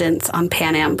incidents on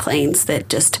Pan Am planes that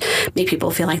just make people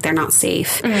feel like they're not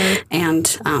safe, and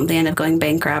they end up going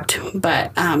bankrupt.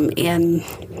 But in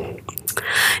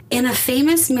a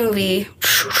famous movie,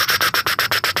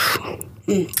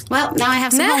 well, now I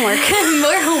have some homework.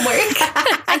 More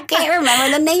homework. I can't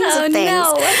remember the names of things.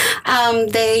 No.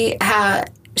 They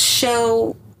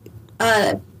show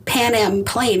a Pan Am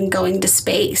plane going to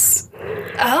space.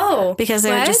 Oh, because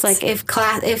they're just like, if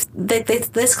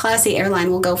this classy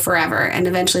airline will go forever, and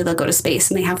eventually they'll go to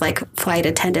space, and they have flight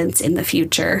attendants in the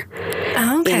future.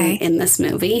 Okay. In this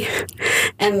movie,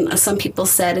 and some people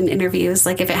said in interviews,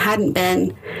 if it hadn't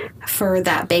been for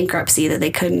that bankruptcy that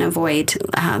they couldn't avoid,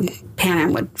 Pan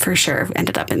Am would for sure have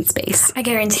ended up in space. I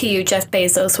guarantee you, Jeff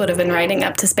Bezos would have been riding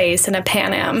up to space in a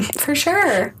Pan Am for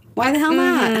sure. Why the hell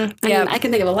not? I mean, I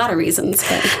can think of a lot of reasons,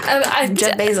 but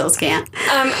Jeff Bezos can't.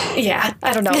 Yeah,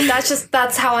 I don't know.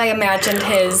 That's how I imagined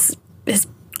his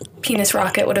penis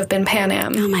rocket would have been Pan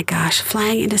Am. Oh my gosh,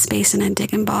 flying into space and then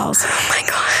digging balls. Oh my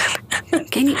God.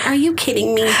 Are you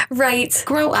kidding me? Right.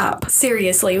 Grow up.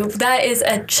 Seriously, that is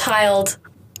a child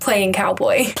playing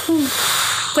cowboy.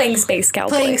 Playing space cowboy.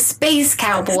 Playing space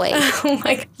cowboy. Oh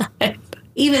my God.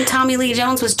 Even Tommy Lee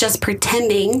Jones was just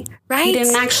pretending. Right. He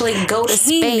didn't actually go to space.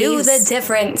 He knew the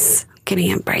difference. Give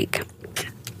me a break.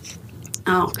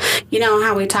 Oh, you know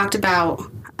how we talked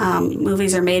about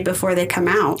movies are made before they come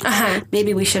out? Uh-huh.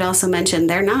 Maybe we should also mention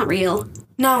they're not real.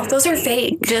 No, those are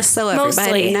fake. Just so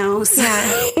everybody knows.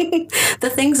 Yeah.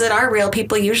 The things that are real,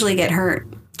 people usually get hurt.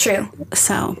 True.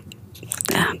 So,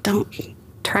 don't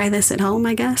try this at home,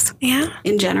 I guess. Yeah.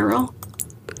 In general.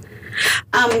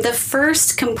 The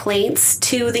first complaints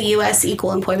to the U.S.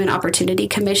 Equal Employment Opportunity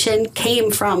Commission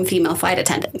came from female flight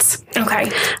attendants.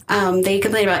 Okay. They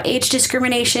complained about age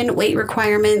discrimination, weight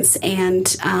requirements,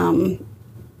 and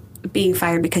being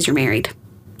fired because you're married.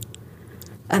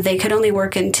 They could only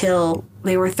work until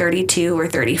they were 32 or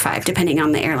 35, depending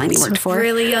on the airline you worked for.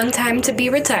 Really young time to be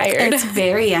retired. It's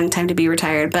very young time to be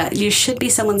retired, but you should be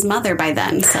someone's mother by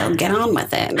then, so get on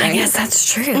with it, right? I guess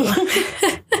that's true.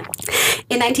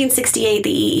 In 1968,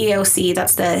 the EEOC,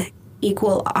 that's the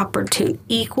Equal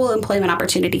Employment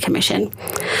Opportunity Commission,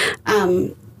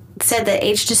 said that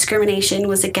age discrimination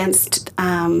was against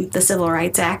the Civil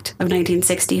Rights Act of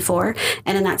 1964.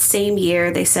 And in that same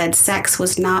year, they said sex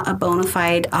was not a bona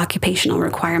fide occupational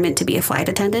requirement to be a flight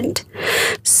attendant.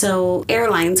 So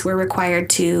airlines were required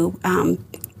to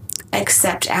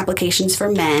accept applications for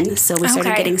men. So we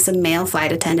started getting some male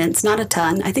flight attendants. Not a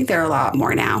ton. I think there are a lot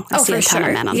more now. I see a ton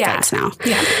of men on flights now.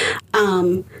 Yeah.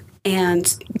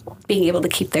 And being able to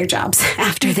keep their jobs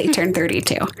after they turn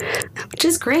 32, which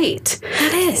is great.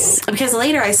 That is. Because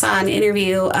later I saw an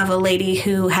interview of a lady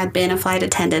who had been a flight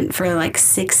attendant for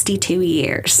 62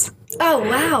 years. Oh,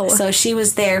 wow. So she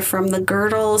was there from the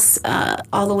girdles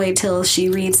all the way till she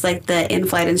reads like the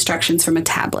in-flight instructions from a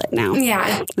tablet now.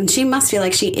 Yeah. And she must feel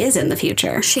like she is in the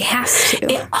future. She has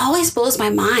to. It always blows my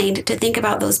mind to think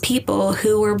about those people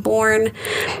who were born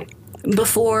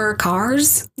before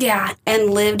cars. Yeah. And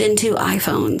lived into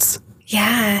iPhones.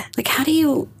 Yeah. Like, how do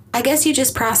you... I guess you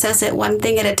just process it one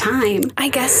thing at a time. I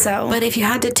guess so. But if you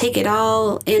had to take it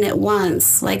all in at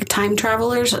once, like time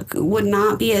travelers would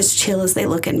not be as chill as they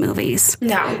look in movies.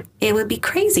 No. It would be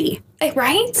crazy.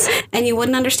 Right? And you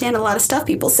wouldn't understand a lot of stuff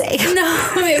people say.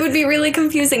 No, it would be really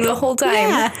confusing the whole time.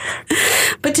 Yeah.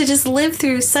 But to just live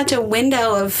through such a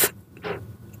window of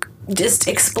just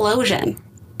explosion.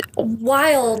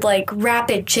 Wild, like,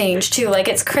 rapid change, too. Like,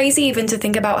 it's crazy even to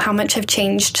think about how much have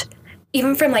changed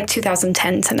even from, like,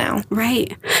 2010 to now.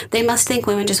 Right. They must think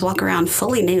women just walk around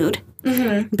fully nude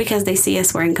because they see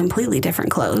us wearing completely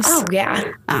different clothes. Oh,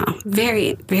 yeah.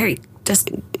 Very, very, just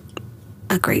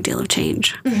a great deal of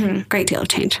change. Great deal of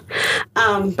change.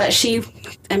 But she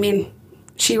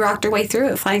rocked her way through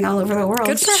it, flying all over the world.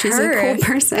 Good for She's her. a cool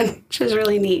person. She's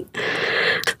really neat.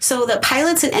 So the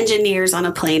pilots and engineers on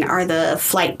a plane are the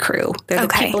flight crew. They're the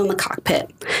people in the cockpit.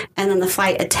 And then the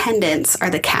flight attendants are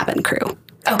the cabin crew.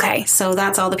 Okay. So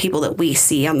that's all the people that we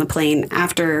see on the plane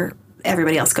after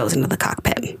everybody else goes into the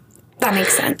cockpit. That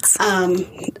makes sense.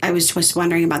 I was just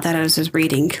wondering about that as I was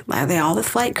reading. Are they all the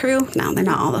flight crew? No, they're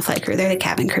not all the flight crew. They're the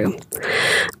cabin crew.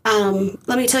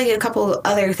 Let me tell you a couple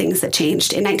other things that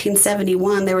changed. In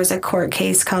 1971, there was a court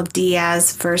case called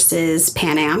Diaz versus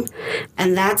Pan Am,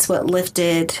 and that's what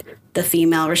lifted the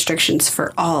female restrictions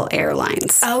for all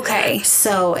airlines. Okay.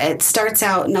 So it starts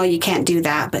out, no, you can't do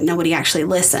that, but nobody actually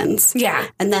listens. Yeah.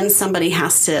 And then somebody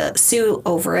has to sue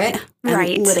over it. And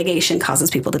Right. litigation causes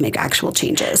people to make actual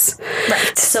changes.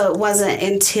 Right. So it wasn't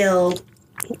until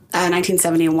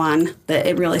 1971 that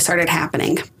it really started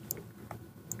happening.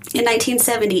 In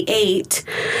 1978,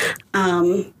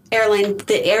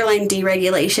 the Airline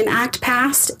Deregulation Act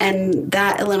passed, and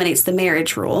that eliminates the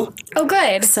marriage rule. Oh,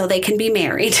 good. So they can be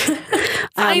married.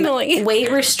 Finally. Weight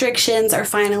restrictions are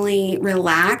finally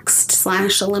relaxed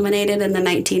 / eliminated in the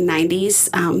 1990s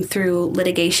through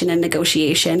litigation and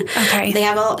negotiation. Okay. They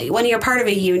have when you're part of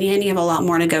a union, you have a lot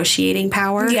more negotiating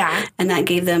power. Yeah. And that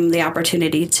gave them the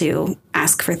opportunity to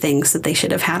ask for things that they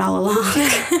should have had all along.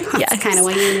 That's Yes. kind of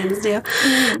what unions do.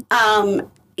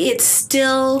 It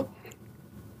still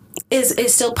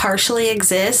partially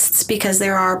exists because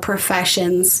there are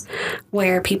professions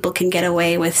where people can get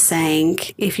away with saying,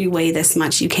 if you weigh this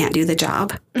much, you can't do the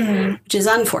job, which is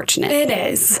unfortunate. It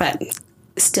is. But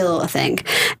still a thing.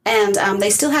 And they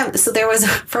still have, so there was,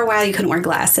 for a while you couldn't wear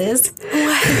glasses.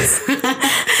 What?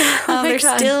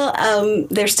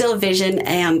 There's still vision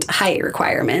and height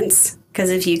requirements, because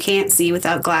if you can't see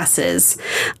without glasses,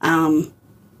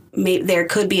 there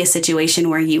could be a situation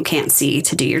where you can't see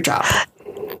to do your job.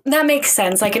 That makes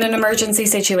sense. Like in an emergency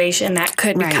situation, that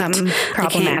could become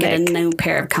problematic. You can't get a new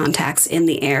pair of contacts in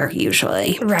the air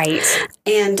usually. Right.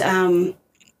 And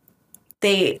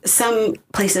some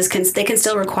places can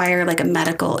still require like a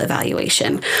medical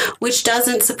evaluation, which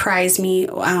doesn't surprise me.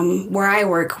 Where I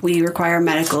work, we require a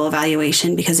medical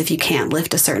evaluation because if you can't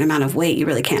lift a certain amount of weight, you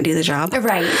really can't do the job.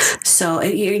 Right. So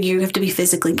you have to be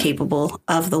physically capable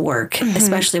of the work,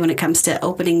 especially when it comes to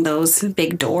opening those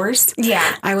big doors.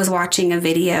 Yeah. I was watching a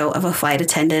video of a flight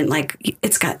attendant, like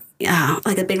it's got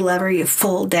like a big lever you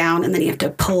fold down and then you have to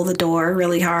pull the door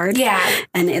really hard. Yeah.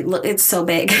 And it's so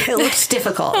big. It looks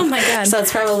difficult. Oh my God. So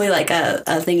it's probably like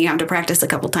a thing you have to practice a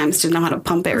couple times to know how to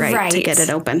pump it right to get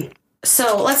it open.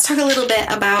 So let's talk a little bit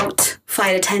about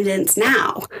flight attendants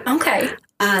now. Okay.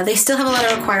 They still have a lot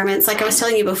of requirements. Like I was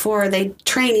telling you before, they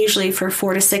train usually for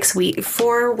 4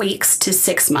 weeks to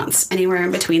 6 months, anywhere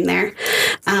in between there.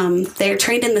 They're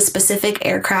trained in the specific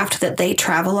aircraft that they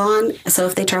travel on. So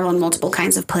if they travel on multiple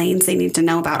kinds of planes, they need to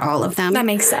know about all of them. That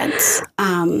makes sense.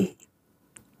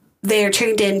 They're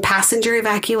trained in passenger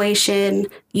evacuation,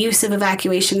 use of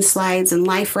evacuation slides and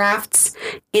life rafts,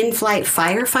 in-flight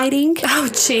firefighting. Oh,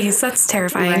 geez, that's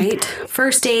terrifying. Right.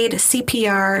 First aid,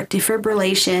 CPR,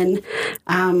 defibrillation,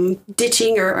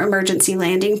 ditching or emergency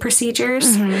landing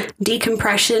procedures,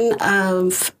 decompression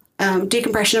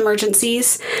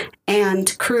emergencies,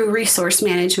 and crew resource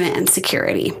management and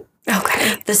security.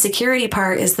 Okay. The security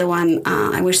part is the one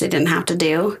I wish they didn't have to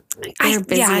do. They're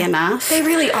busy enough. They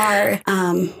really are.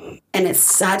 And it's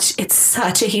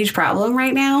such a huge problem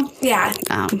right now. Yeah.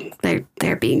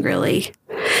 They're being really,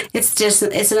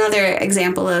 it's another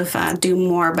example of do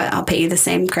more, but I'll pay you the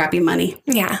same crappy money.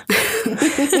 Yeah.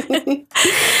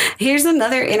 Here's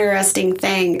another interesting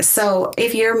thing. So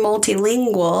if you're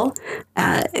multilingual,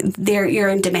 you're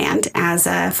in demand as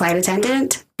a flight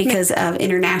attendant because of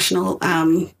international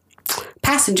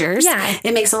passengers. Yeah.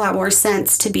 It makes a lot more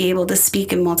sense to be able to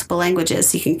speak in multiple languages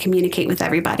so you can communicate with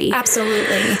everybody.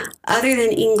 Absolutely. Other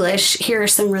than English, here are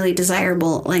some really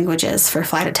desirable languages for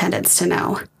flight attendants to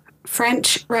know.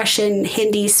 French, Russian,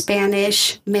 Hindi,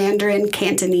 Spanish, Mandarin,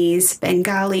 Cantonese,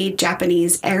 Bengali,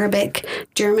 Japanese, Arabic,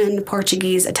 German,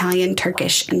 Portuguese, Italian,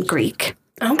 Turkish, and Greek.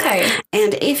 Okay.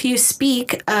 And if you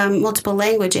speak multiple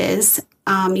languages,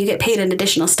 you get paid an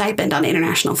additional stipend on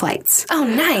international flights. Oh,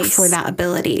 nice. For that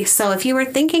ability. So if you were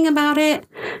thinking about it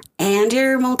and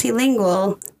you're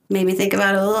multilingual, maybe think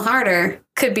about it a little harder.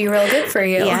 Could be real good for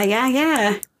you.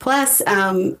 Yeah. Plus,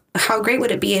 how great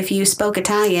would it be if you spoke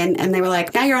Italian and they were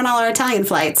like, now you're on all our Italian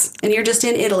flights and you're just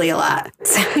in Italy a lot.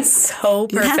 Sounds so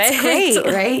perfect. That's great,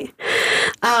 right?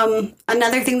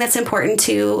 Another thing that's important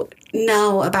to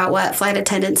know about what flight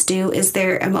attendants do is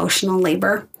their emotional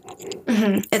labor.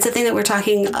 Mm-hmm. It's a thing that we're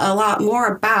talking a lot more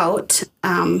about,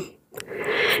 and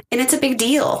it's a big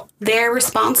deal. They're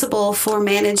responsible for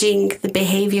managing the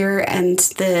behavior and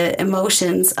the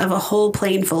emotions of a whole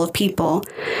plane full of people,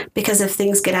 because if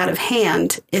things get out of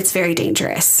hand, it's very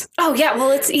dangerous. Oh, yeah.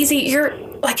 Well, it's easy.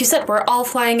 Like you said, we're all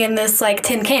flying in this like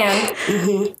tin can.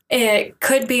 Mm-hmm. It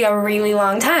could be a really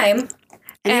long time.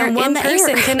 And one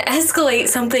person can escalate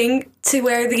something to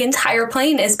where the entire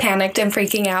plane is panicked and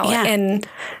freaking out in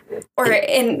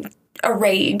a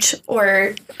rage,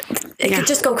 or it could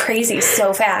just go crazy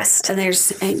so fast. And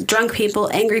there's drunk people,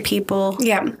 angry people,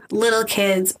 little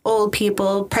kids, old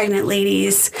people, pregnant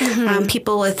ladies,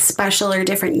 people with special or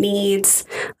different needs.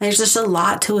 There's just a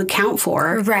lot to account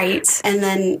for. Right. And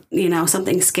then,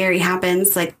 something scary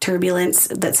happens, like turbulence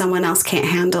that someone else can't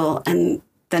handle, and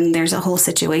then there's a whole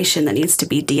situation that needs to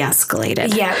be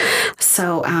de-escalated. Yeah.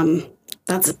 So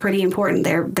that's pretty important.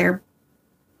 They're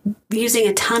using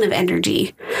a ton of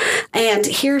energy. And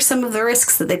here are some of the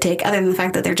risks that they take, other than the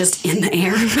fact that they're just in the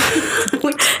air.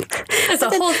 It's a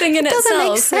whole thing in itself.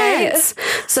 Doesn't make sense.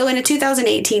 Right? So in a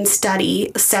 2018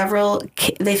 study,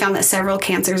 they found that several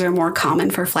cancers are more common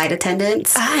for flight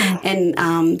attendants. Oh. And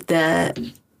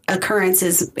the occurrence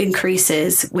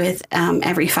increases with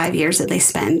every 5 years that they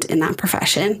spend in that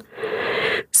profession.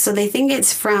 So they think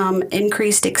it's from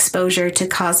increased exposure to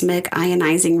cosmic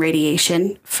ionizing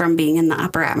radiation from being in the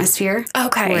upper atmosphere.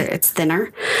 Okay. Where it's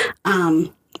thinner.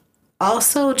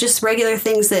 Also, just regular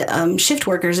things that shift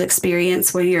workers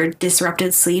experience when you're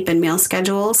disrupted sleep and meal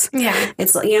schedules. Yeah.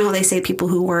 It's how they say people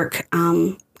who work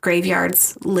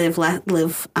graveyards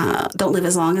don't live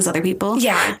as long as other people.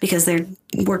 Yeah. Because they're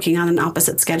working on an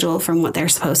opposite schedule from what they're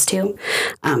supposed to.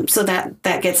 So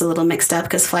that gets a little mixed up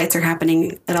because flights are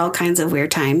happening at all kinds of weird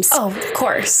times. Oh, of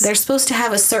course. They're supposed to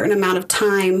have a certain amount of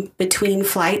time between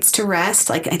flights to rest.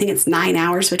 Like, I think it's 9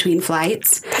 hours between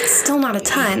flights. That's still not a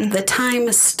ton. The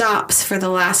time stops for the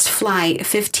last flight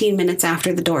 15 minutes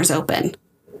after the doors open.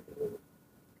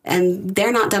 And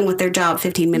they're not done with their job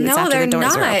 15 minutes after the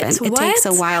doors are open. It takes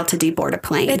a while to deboard a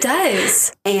plane. It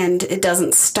does. And it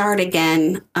doesn't start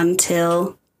again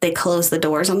until they close the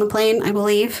doors on the plane, I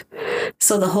believe.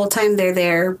 So the whole time they're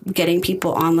there getting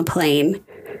people on the plane,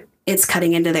 it's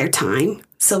cutting into their time.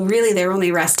 So really, they're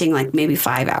only resting like maybe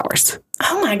 5 hours.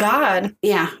 Oh, my God.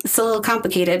 Yeah, it's a little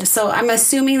complicated. So I'm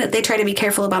assuming that they try to be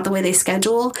careful about the way they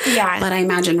schedule. Yeah. But I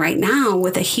imagine right now,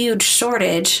 with a huge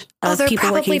shortage of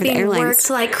people working for the airlines. They're probably being worked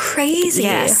like crazy.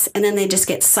 Yes, and then they just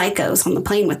get psychos on the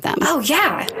plane with them. Oh,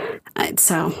 yeah.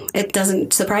 So it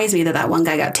doesn't surprise me that one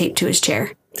guy got taped to his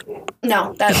chair.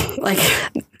 No, that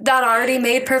already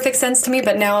made perfect sense to me,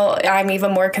 but now I'm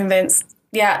even more convinced.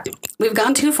 Yeah. We've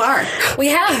gone too far. We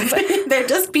have. They're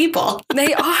just people.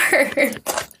 They are.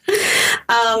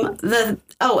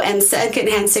 And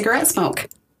secondhand cigarette smoke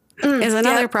is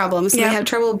another problem. So they have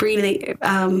trouble breathing.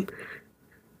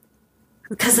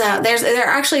 Because there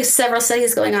are actually several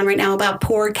studies going on right now about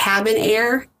poor cabin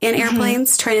air in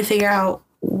airplanes, trying to figure out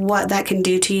what that can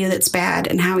do to you that's bad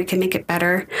and how we can make it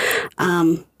better.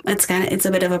 It's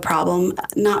a bit of a problem,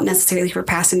 not necessarily for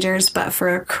passengers, but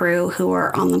for a crew who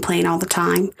are on the plane all the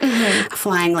time,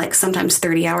 flying like sometimes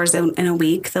 30 hours in a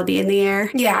week. They'll be in the air.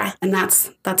 Yeah. And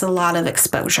that's a lot of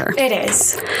exposure. It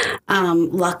is.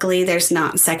 Luckily, there's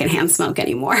not secondhand smoke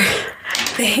anymore.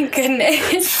 Thank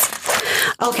goodness.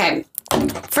 Okay.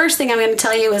 First thing I'm going to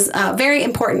tell you is a very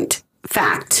important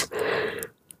fact.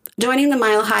 joining the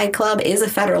Mile High Club is a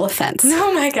federal offense.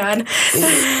 Oh my God.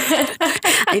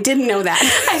 I didn't know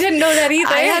that. I didn't know that either.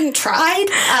 I hadn't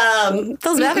tried.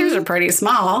 Those bathrooms are pretty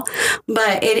small,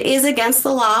 but it is against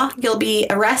the law. You'll be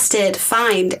arrested,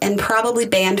 fined, and probably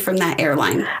banned from that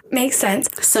airline. Makes sense.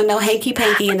 So no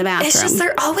hanky-panky in the bathroom. It's just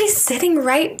they're always sitting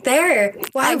right there.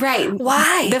 Why? Right.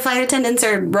 Why? The flight attendants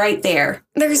are right there.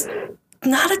 There's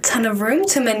not a ton of room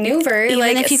to maneuver. Even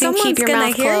like, if you can keep your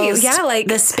mouth closed, yeah, like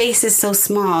the space is so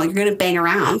small, you're gonna bang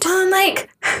around. well, and like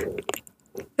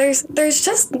there's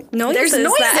just noises. There's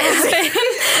noises. That happen.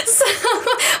 So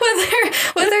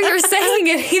whether you're saying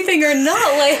anything or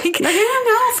not, like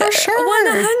no, for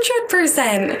sure,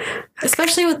 100%.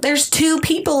 Especially with there's 2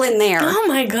 people in there. Oh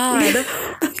my God,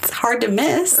 It's hard to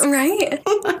miss, right?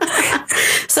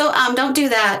 So don't do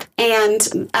that. And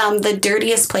the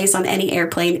dirtiest place on any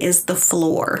airplane is the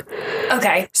floor.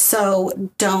 Okay, So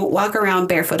don't walk around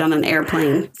barefoot on an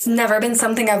airplane. it's never been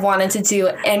something I've wanted to do,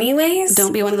 anyways.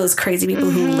 Don't be one of those crazy people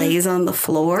who lays on the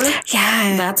floor.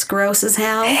 Yeah, That's gross as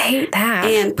hell. I hate that.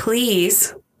 And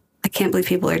please, I can't believe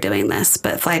people are doing this,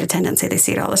 but flight attendants say they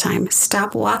see it all the time.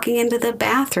 Stop walking into the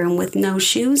bathroom with no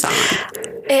shoes on.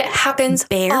 It happens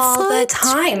all the Barefoot?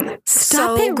 time.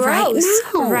 Stop so it right gross,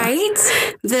 now.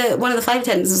 right? One of the flight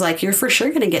attendants was like, "You're for sure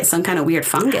going to get some kind of weird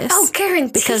fungus." Oh,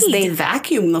 guaranteed. Because they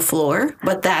vacuum the floor,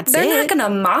 but that's They're it. not going to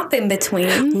mop in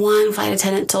between. One flight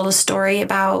attendant told a story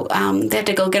about they had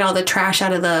to go get all the trash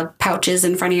out of the pouches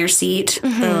in front of your seat, the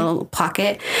little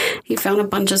pocket. He found a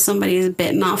bunch of somebody's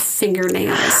bitten off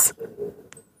fingernails.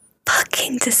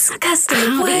 Fucking disgusting.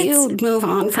 How What? do you move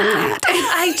on from that?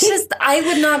 I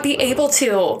would not be able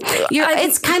to.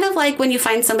 It's kind of like when you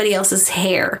find somebody else's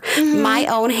hair. My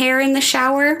own hair in the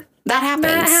shower, that happens.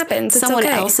 That happens. It's Someone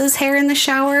okay. else's hair in the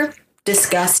shower,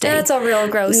 disgusting. That's a real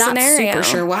gross Not scenario. super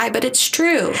sure why, but it's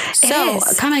true. So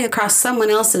is. coming across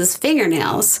someone else's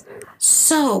fingernails,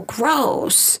 so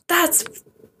gross. That's.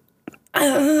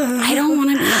 I don't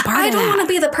want to be a part I of don't that. want to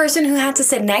be the person who had to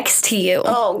sit next to you.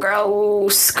 Oh,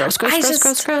 gross. Gross.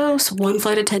 just- Gross. One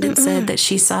flight attendant said that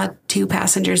she saw 2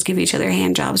 passengers give each other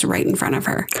hand jobs right in front of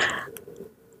her.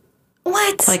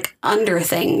 What? Like under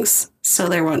things. So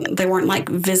they weren't like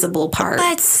visible parts.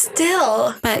 But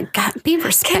still. But God, be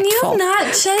respectful. Can you not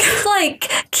just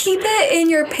like keep it in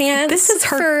your pants? This is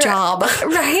her job.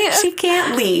 Right? She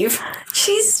can't leave.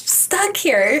 She's stuck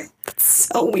here.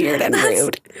 So weird and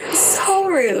rude. So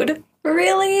rude.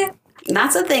 Really? And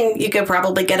that's a thing you could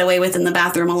probably get away with in the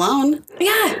bathroom alone.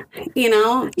 Yeah. You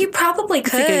know? You probably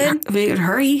could. If you could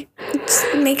hurry.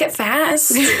 Just make it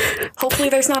fast. Hopefully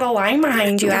there's not a line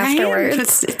behind you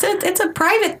afterwards. It's a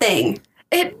private thing.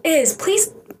 It is.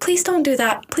 Please don't do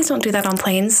that. Please don't do that on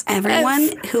planes. Everyone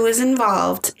who is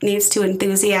involved needs to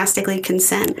enthusiastically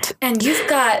consent. And you've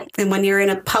got And when you're in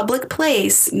a public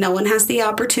place, no one has the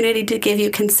opportunity to give you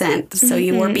consent. So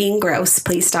you are being gross.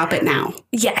 Please stop it now.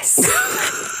 yes.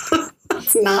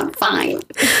 It's not fine.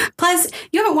 Plus,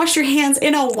 you haven't washed your hands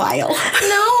in a while.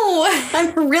 No.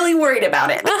 I'm really worried about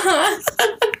it.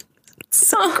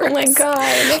 Oh my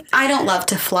God. I don't love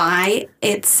to fly.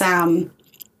 It's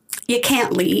you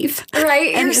can't leave.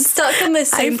 Right? You're it's- stuck in the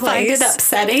same I place. find it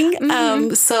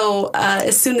upsetting. So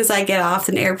as soon as I get off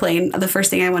an airplane, the first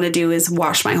thing I want to do is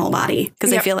wash my whole body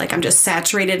because I Yep. feel like I'm just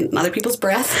saturated in other people's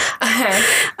breath.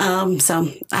 Uh-huh. So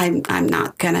I'm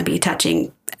not gonna be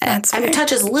touching. That's I fair.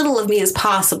 touch as little of me as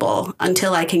possible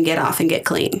until I can get off and get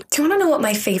clean. Do you want to know what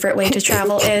my favorite way to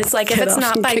travel is? Like, if Get it's off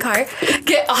not and by get car,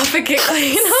 get off and get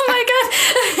clean. Oh my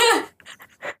God.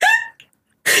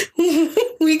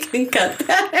 We can cut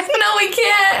that. No, we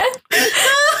can't.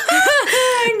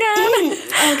 Oh my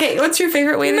God. Okay, what's your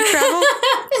favorite way to travel?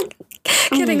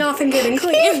 Getting off and getting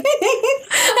clean.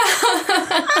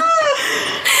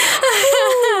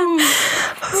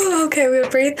 Okay, we'll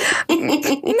breathe.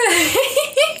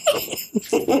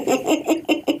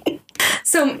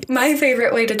 So my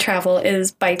favorite way to travel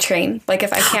is by train. Like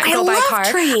if I can't I go by love car,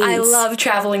 trains. I love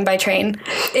traveling by train.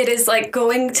 It is like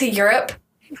going to Europe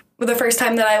the first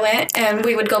time that I went, and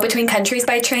we would go between countries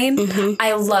by train.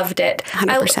 I loved it.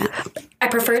 100%. I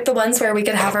preferred the ones where we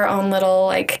could have our own little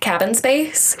like cabin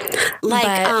space. Like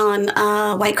But-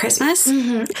 on White Christmas.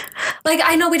 Like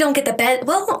I know we don't get the bed.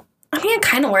 Well, I mean it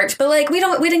kind of worked, but like we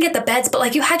didn't get the beds. But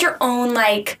like you had your own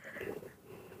like.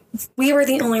 We were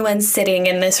the only ones sitting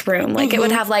in this room. Like it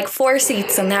would have like 4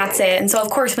 seats and that's it. And so of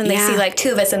course when they Yeah. see like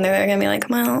 2 of us in there, they're gonna be like,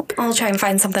 well, I'll try and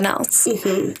find something else.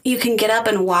 You can get up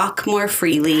and walk more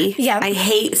freely. Yeah. I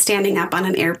hate standing up on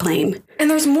an airplane. And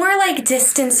there's more like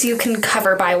distance you can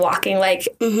cover by walking. Like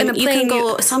in a You plane, can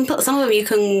go. Some of them you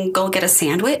can go get a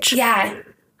sandwich. yeah.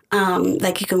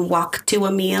 Like you can walk to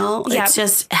a meal. Yeah. It's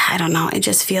just I don't know. It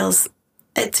just feels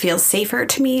It feels safer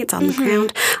to me. It's on the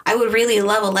ground. I would really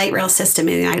love a light rail system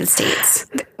in the United States.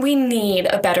 We need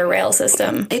a better rail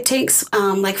system. It takes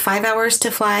like 5 hours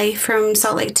to fly from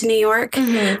Salt Lake to New York.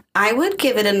 I would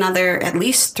give it another at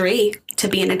least 3 to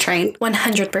be in a train.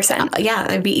 100%. Yeah,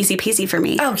 it'd be easy peasy for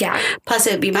me. Oh, yeah. Plus,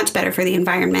 it would be much better for the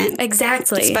environment.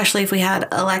 Exactly. Especially if we had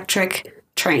electric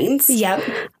trains. Yep.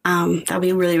 That would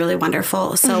be really, really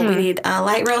wonderful. So we need a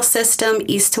light rail system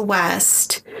east to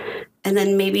west, and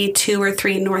then maybe 2 or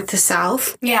 3 north to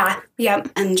south. Yeah. Yep.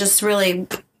 And just really,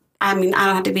 I mean, I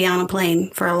don't have to be on a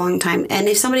plane for a long time. And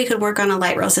if somebody could work on a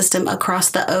light rail system across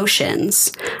the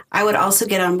oceans, I would also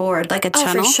get on board, like a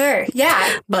channel. Oh, for sure.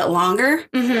 Yeah. But longer.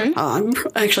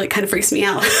 Actually, it kind of freaks me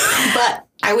out. But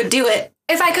I would do it.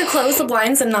 If I could close the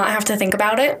blinds and not have to think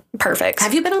about it, perfect.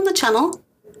 Have you been on the channel?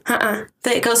 That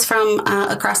it goes from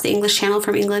across the English Channel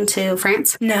from England to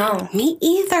France? No. Me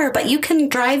either, but you can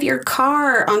drive your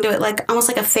car onto it like almost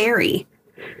like a ferry.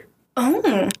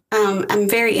 Oh. I'm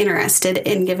very interested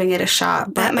in giving it a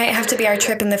shot. But That might have to be our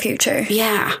trip in the future.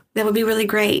 yeah, that would be really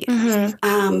great.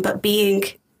 But being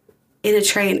in a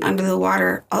train under the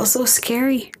water, also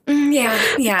scary. Yeah.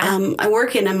 I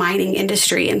work in a mining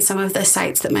industry, and some of the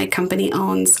sites that my company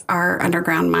owns are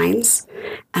underground mines.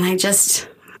 And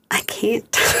I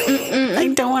can't.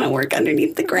 I don't want to work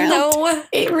underneath the ground. No.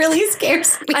 It really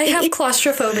scares me. I have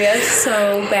claustrophobia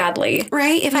so badly.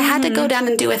 Right? If I had to go down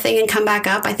and do a thing and come back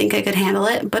up, I think I could handle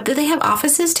it. But do they have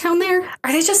offices down there?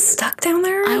 Are they just stuck down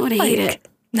there? I would hate it.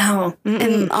 No.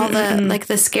 And all the like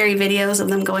the scary videos of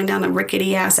them going down a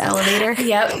rickety ass elevator.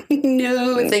 Yep.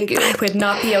 No, thank you. I would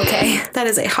not be okay. That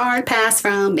is a hard pass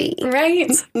from me. Right?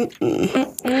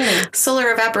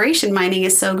 Solar evaporation mining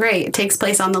is so great. It takes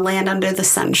place on the land under the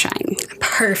sunshine.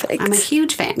 Perfect. I'm a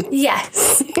huge fan.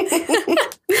 Yes.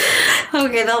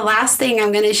 Okay, the last thing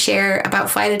I'm going to share about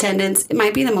flight attendants, it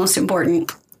might be the most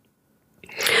important.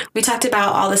 We talked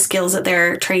about all the skills that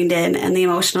they're trained in and the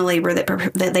emotional labor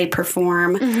that they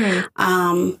perform.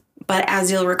 But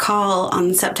as you'll recall,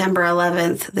 on September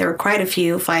 11th, there were quite a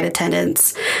few flight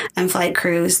attendants and flight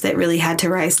crews that really had to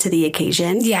rise to the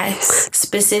occasion. Yes.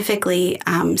 Specifically,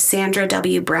 Sandra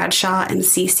W. Bradshaw and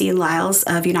C.C. Lyles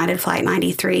of United Flight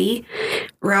 93,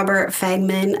 Robert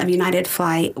Fagman of United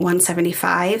Flight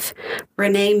 175,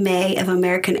 Renee May of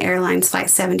American Airlines Flight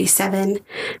 77,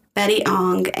 Betty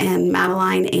Ong and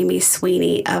Madeline Amy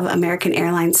Sweeney of American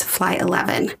Airlines Flight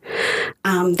 11.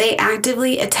 They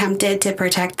actively attempted to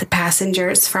protect the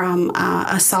passengers from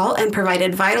assault and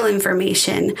provided vital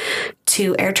information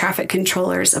to air traffic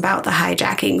controllers about the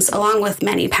hijackings, along with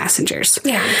many passengers.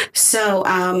 Yeah. So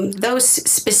those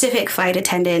specific flight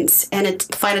attendants, and it's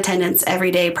flight attendants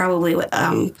every day probably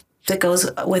that goes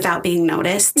without being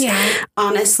noticed,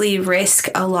 honestly risk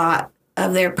a lot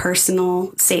of their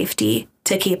personal safety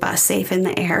to keep us safe in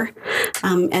the air.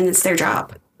 And it's their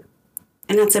job.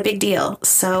 And that's a big deal.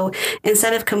 So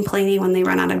instead of complaining when they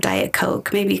run out of Diet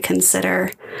Coke, maybe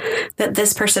consider that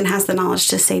this person has the knowledge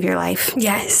to save your life.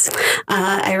 Yes.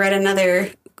 I read another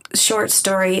short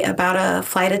story about a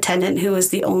flight attendant who was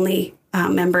the only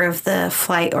member of the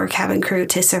flight or cabin crew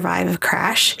to survive a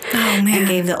crash. Oh, man. And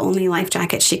gave the only life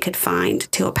jacket she could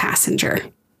find to a passenger.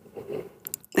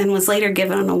 And was later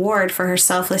given an award for her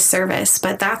selfless service.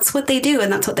 But that's what they do, and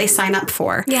that's what they sign up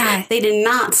for. Yeah. They did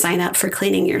not sign up for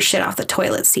cleaning your shit off the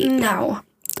toilet seat. No.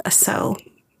 So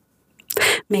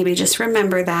maybe just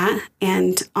remember that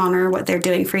and honor what they're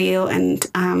doing for you, and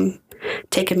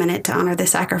take a minute to honor the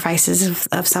sacrifices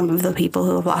of some of the people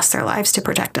who have lost their lives to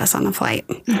protect us on the flight.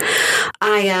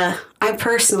 I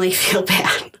personally feel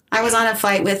bad. I was on a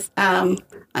flight with...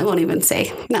 I won't even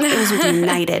say. No, it was with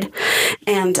United.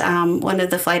 And one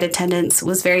of the flight attendants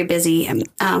was very busy and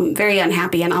very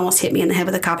unhappy and almost hit me in the head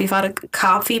with a coffee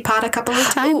pot a couple of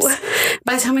times.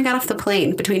 By the time we got off the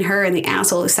plane, between her and the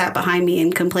asshole who sat behind me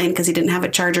and complained because he didn't have a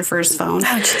charger for his phone.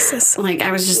 Oh, Jesus. Like,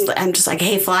 I'm just like,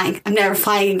 hey, flying. I'm never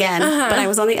flying again. But I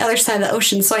was on the other side of the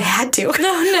ocean, so I had to.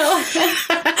 No.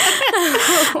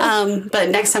 But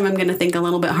next time I'm going to think a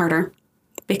little bit harder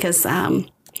because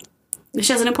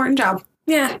she has an important job.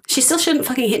 Yeah. She still shouldn't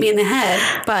fucking hit me in the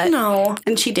head, but... No.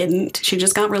 And she didn't. She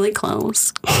just got really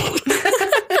close.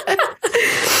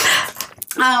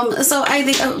 So I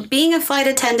think being a flight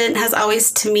attendant has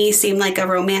always, to me, seemed like a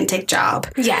romantic job.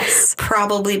 Yes.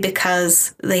 Probably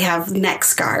because they have neck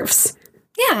scarves.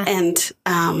 Yeah. And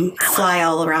fly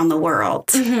all around the world.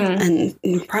 And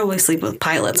probably sleep with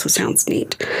pilots, which sounds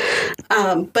neat.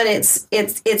 But it's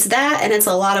that, and it's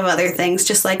a lot of other things,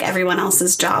 just like everyone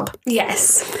else's job.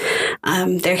 Yes.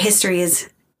 Their history is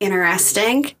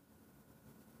interesting.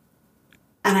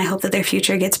 And I hope that their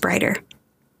future gets brighter.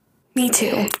 Me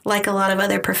too. Like a lot of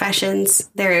other professions,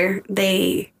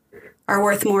 they are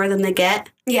worth more than they get.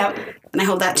 Yep. And I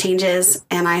hope that changes.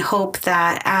 And I hope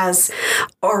that as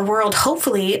our world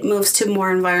hopefully moves to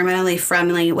more environmentally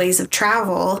friendly ways of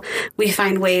travel, we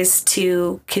find ways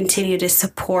to continue to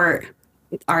support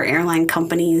our airline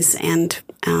companies and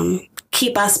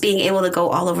keep us being able to go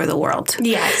all over the world.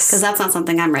 Yes. Because that's not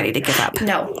something I'm ready to give up.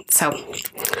 No. So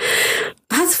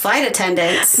that's flight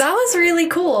attendants. That was really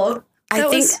cool. I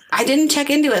think I didn't check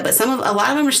into it, but a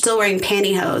lot of them are still wearing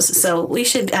pantyhose. So we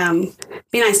should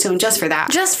be nice to them just for that.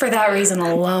 Just for that reason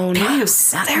alone.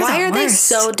 Pantyhose. Why are they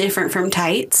so different from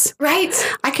tights? Right.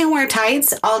 I can wear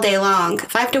tights all day long.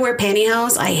 If I have to wear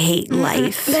pantyhose, I hate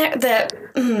life.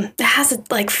 It has a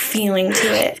like feeling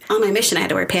to it. On my mission, I had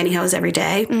to wear pantyhose every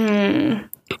day.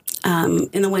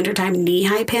 In the wintertime,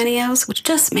 knee-high pantyhose, which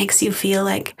just makes you feel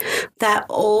like that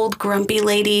old grumpy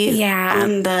lady. Yeah.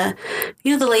 On the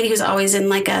lady who's always in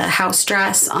like a house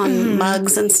dress on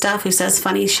mugs and stuff who says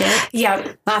funny shit.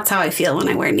 Yep. That's how I feel when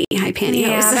I wear knee-high pantyhose.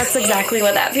 Yeah, that's exactly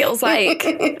what that feels like.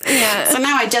 Yeah. So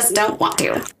now I just don't want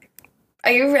to.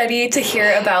 Are you ready to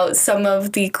hear about some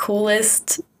of the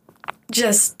coolest,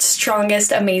 just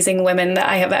strongest, amazing women that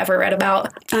I have ever read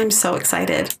about? I'm so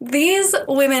excited. These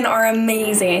women are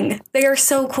amazing. They are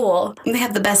so cool. They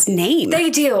have the best name. They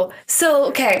do. So,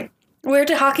 okay, we're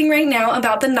talking right now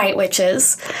about the Night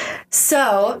Witches.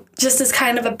 So, just as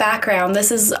kind of a background,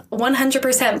 this is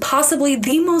 100% possibly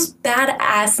the most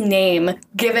badass name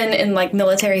given in, like,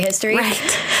 military history.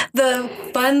 Right. The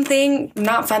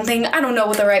not fun thing, I don't know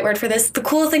what the right word for this. The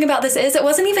cool thing about this is it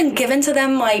wasn't even given to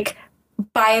them, like,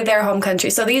 by their home country.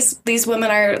 So these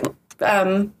women are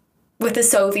with the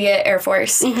Soviet Air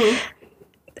Force.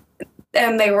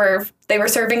 And they were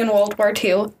serving in World War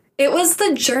II. It was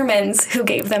the Germans who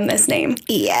gave them this name.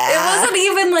 Yeah.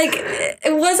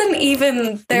 It wasn't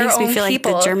even their own people. It makes me feel like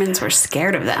the Germans were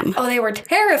scared of them. Oh, they were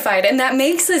terrified. And that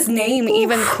makes this name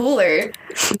even cooler.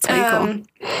 That's pretty cool.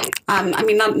 I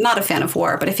mean, not a fan of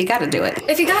war, but if you got to do it.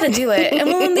 If you got to do it. And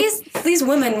well, these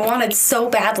women wanted so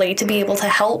badly to be able to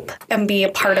help and be a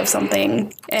part of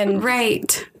something. And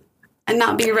right. And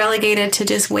not be relegated to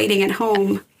just waiting at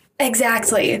home.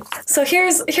 Exactly. So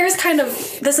here's kind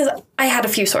of, I had a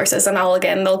few sources and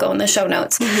they'll go in the show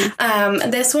notes.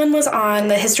 This one was on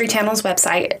the History Channel's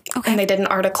website. Okay. And they did an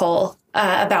article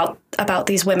about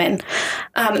these women.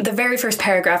 The very first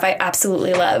paragraph I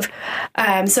absolutely love.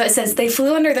 So it says, they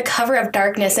flew under the cover of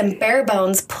darkness in bare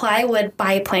bones plywood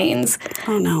biplanes.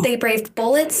 Oh no. They braved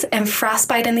bullets and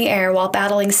frostbite in the air while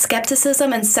battling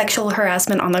skepticism and sexual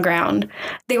harassment on the ground.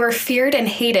 They were feared and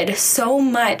hated so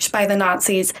much by the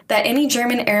Nazis that any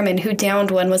German airman who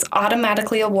downed one was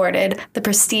automatically awarded the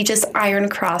prestigious Iron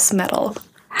Cross medal.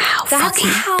 Wow, fucking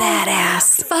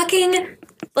badass. Fucking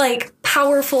like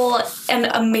powerful and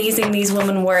amazing these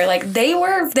women were. Like they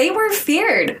were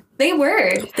feared. They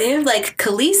have like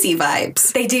Khaleesi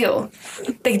vibes. They do.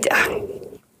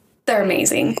 They're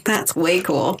amazing. That's way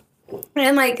cool.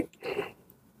 And like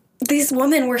these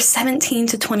women were 17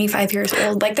 to 25 years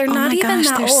old. Like they're not even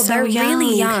that old. So they're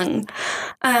really young.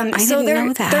 I didn't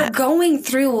know that. They're going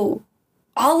through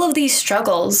all of these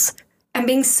struggles and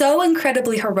being so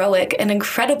incredibly heroic and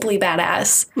incredibly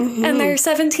badass. And they're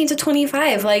 17 to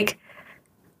 25. Like,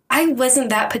 I wasn't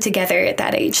that put together at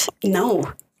that age.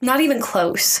 No. Not even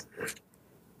close.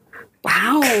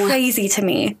 Wow. Crazy to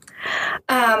me.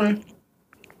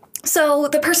 So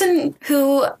the person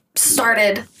who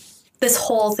started this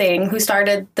whole thing, who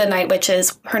started the Night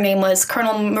Witches, her name was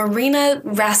Colonel Marina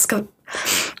Raskova.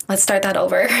 Let's start that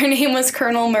over. Her name was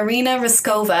Colonel Marina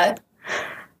Raskova.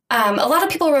 A lot of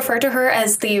people refer to her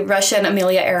as the Russian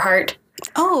Amelia Earhart.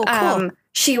 Oh, cool.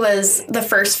 She was the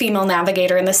first female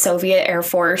navigator in the Soviet Air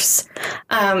Force.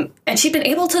 And she'd been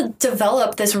able to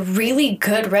develop this really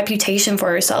good reputation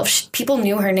for herself. People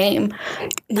knew her name.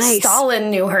 Nice. Stalin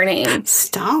knew her name.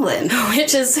 Stalin.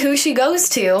 Which is who she goes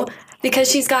to.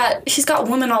 Because she's got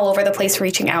women all over the place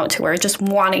reaching out to her, just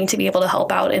wanting to be able to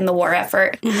help out in the war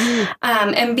effort.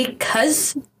 And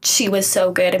because she was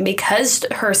so good and because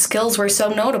her skills were so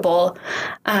notable,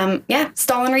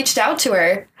 Stalin reached out to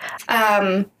her.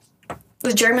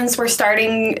 The Germans were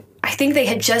starting, I think they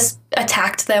had just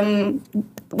attacked them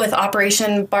with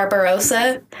Operation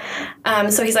Barbarossa.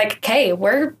 So he's like, okay,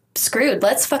 we're screwed.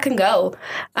 Let's fucking go.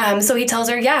 So he tells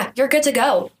her, yeah, you're good to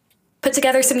go. Put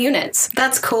together some units.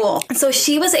 That's cool. So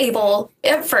she was able,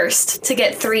 at first, to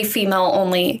get 3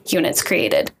 female-only units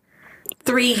created.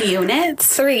 3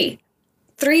 units? 3.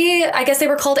 3, I guess they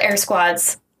were called air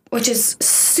squads, which is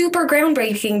super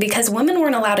groundbreaking because women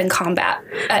weren't allowed in combat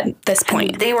at this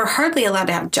point. And they were hardly allowed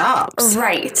to have jobs.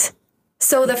 Right.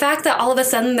 So the fact that all of a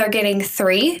sudden they're getting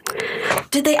 3.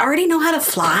 Did they already know how to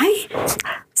fly?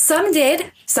 Some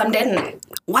did, some didn't.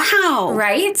 Wow.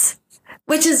 Right?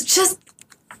 Which is just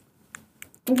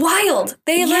wild.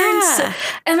 They learned.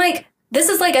 And like, this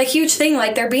is like a huge thing.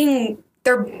 Like they're being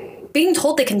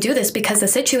told they can do this because the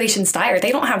situation's dire.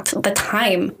 They don't have the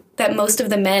time that most of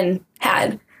the men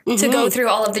had to go through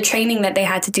all of the training that they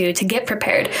had to do to get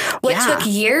prepared. What took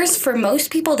years for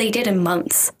most people, they did in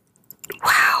months.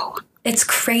 Wow. It's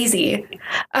crazy.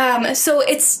 So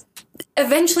it's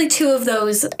eventually 2 of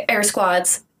those air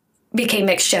squads became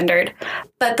mixed gendered,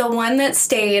 but the one that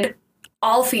stayed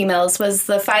all females was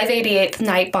the 588th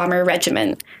Night Bomber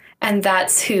Regiment. And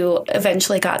that's who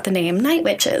eventually got the name Night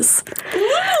Witches.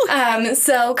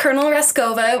 So Colonel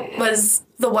Raskova was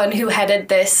the one who headed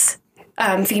this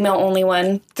female-only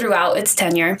one throughout its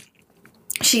tenure.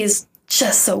 She's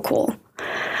just so cool.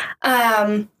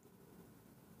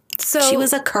 So she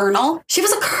was a colonel? She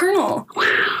was a colonel.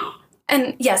 Wow.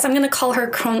 And yes, I'm going to call her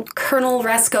Colonel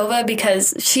Raskova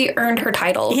because she earned her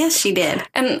title. Yes, she did.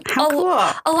 And how cool.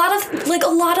 A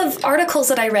lot of articles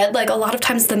that I read, like a lot of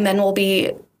times the men will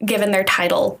be given their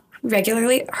title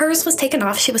regularly. Hers was taken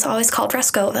off. She was always called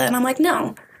Raskova. And I'm like,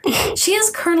 no, she is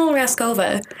Colonel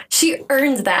Raskova. She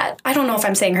earned that. I don't know if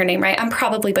I'm saying her name right. I'm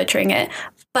probably butchering it.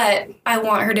 But I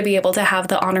want her to be able to have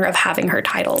the honor of having her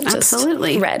title just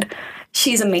read.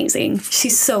 She's amazing.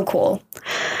 She's so cool.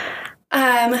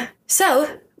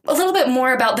 So a little bit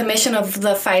more about the mission of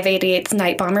the 588th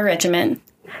Night Bomber Regiment.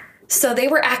 So they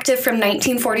were active from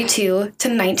 1942 to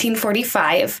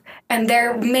 1945, and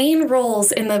their main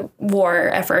roles in the war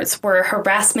efforts were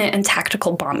harassment and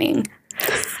tactical bombing.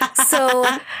 So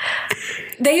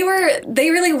they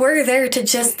really were there to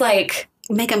just like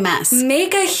make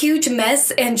a huge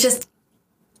mess and just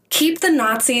keep the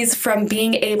Nazis from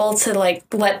being able to like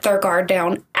let their guard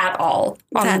down at all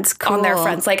on their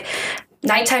fronts. Like,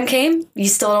 nighttime came, you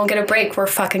still don't get a break. We're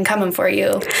fucking coming for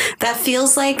you. That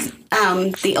feels like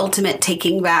the ultimate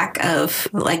taking back of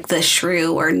like the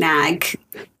shrew or nag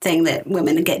thing that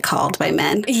women get called by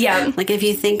men. Yeah. Like, if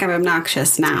you think I'm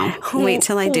obnoxious now, wait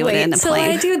till I do it in a plane.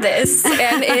 Wait till I do this.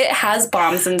 And it has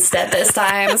bombs instead this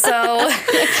time. So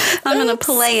I'm going to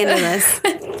play into this.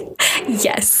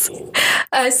 Yes.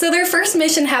 So their first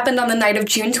mission happened on the night of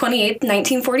June 28th,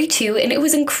 1942, and it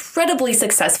was incredibly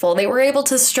successful. They were able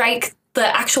to strike the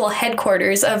actual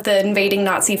headquarters of the invading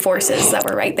Nazi forces that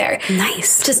were right there.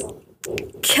 Nice. Just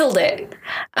killed it.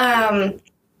 And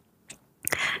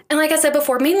like I said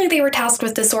before, mainly they were tasked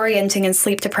with disorienting and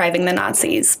sleep depriving the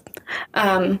Nazis.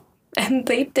 And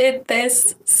they did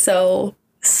this so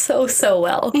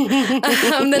well.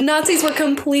 The Nazis were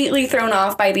completely thrown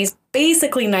off by these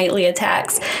basically nightly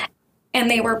attacks. And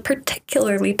they were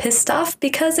particularly pissed off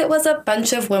because it was a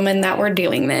bunch of women that were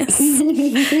doing this.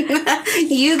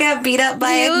 You got beat up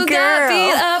by a girl. You got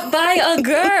beat up by a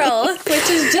girl, which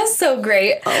is just so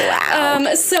great. Oh,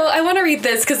 wow. So I want to read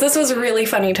this because this was really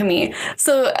funny to me.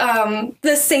 So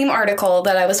the same article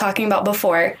that I was talking about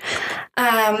before,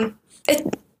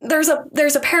 there's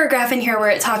a paragraph in here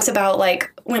where it talks about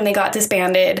like when they got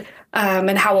disbanded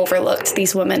and how overlooked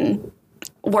these women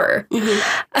were.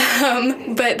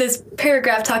 But this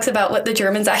paragraph talks about what the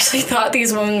Germans actually thought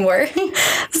these women were.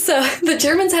 So the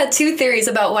Germans had 2 theories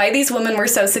about why these women were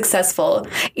so successful.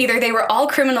 Either they were all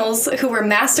criminals who were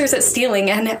masters at stealing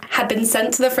and had been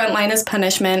sent to the front line as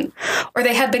punishment, or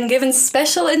they had been given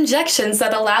special injections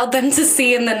that allowed them to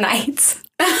see in the night.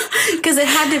 Because they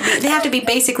have to be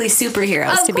basically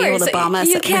superheroes to be able to bomb us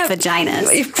with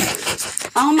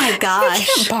vaginas. Oh my gosh. You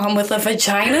can't bomb with a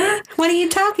vagina. What are you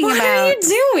talking about? What are you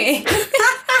doing?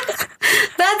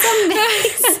 That's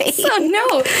amazing. So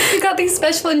no, you got these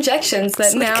special injections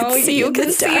that now you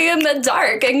can see in the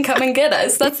dark and come and get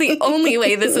us. That's the only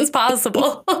way this is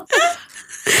possible.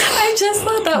 I just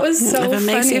thought that was so funny. If it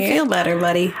makes you feel better,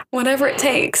 buddy. Whatever it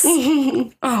takes.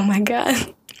 Oh my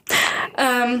God.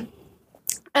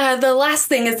 The last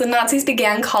thing is the Nazis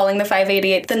began calling the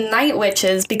 588 the Night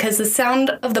Witches because the sound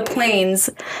of the planes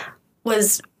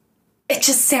it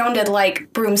just sounded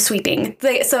like broom sweeping.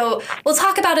 So we'll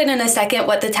talk about it in a second,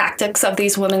 what the tactics of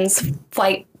these women's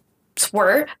flights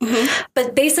were.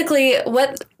 But basically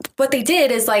what they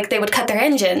did is like they would cut their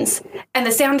engines and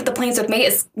the sound that the planes would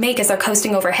make as they're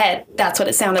coasting overhead, that's what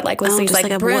it sounded like, was these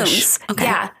like brooms. Okay.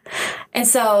 Yeah. And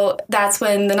so that's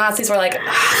when the Nazis were like,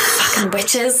 fucking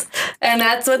witches. And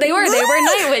that's what they were. They were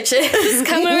night witches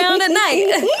coming around at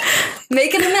night,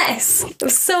 making a mess. It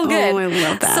was so good. Oh, I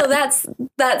love that. So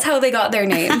that's how they got their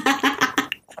name.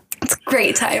 It's a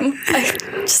great time.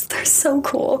 They're so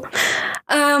cool.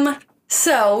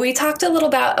 So we talked a little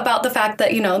bit about the fact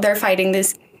that, they're fighting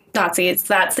Nazis.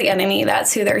 That's the enemy.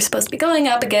 That's who they're supposed to be going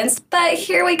up against. But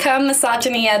here we come,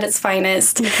 misogyny at its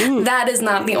finest. Mm-hmm. That is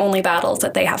not the only battles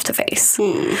that they have to face.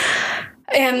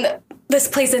 And this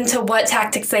plays into what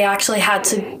tactics they actually had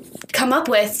to come up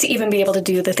with to even be able to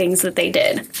do the things that they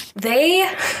did.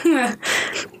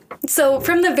 So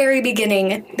from the very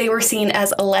beginning, they were seen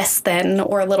as less than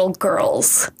or little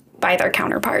girls by their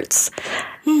counterparts.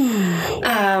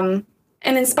 And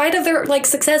in spite of their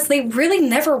success, they really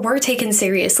never were taken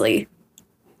seriously.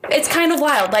 It's kind of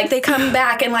wild. They come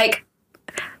back and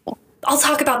I'll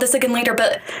talk about this again later,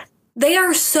 but they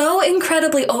are so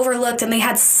incredibly overlooked and they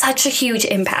had such a huge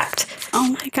impact. Oh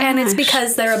my gosh. And it's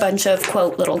because they're a bunch of,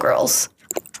 quote, little girls.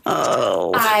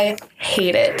 Oh. I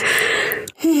hate it.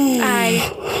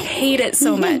 I hate it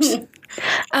so much.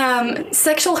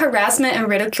 Sexual harassment and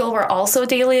ridicule were also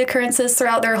daily occurrences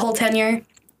throughout their whole tenure.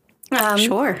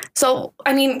 Sure. So,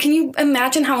 I mean, can you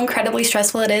imagine how incredibly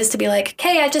stressful it is to be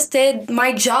hey, I just did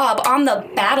my job on the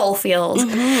battlefield,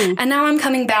 and now I'm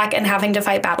coming back and having to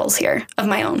fight battles here of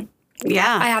my own.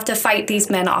 Yeah. I have to fight these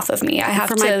men off of me. I have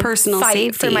for to my personal fight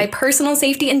safety. for my personal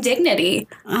safety and dignity.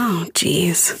 Oh,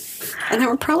 jeez. And they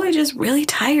were probably just really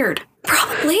tired.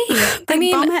 Probably. I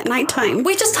mean, bomb at nighttime.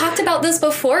 We just talked about this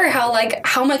before,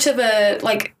 how much of a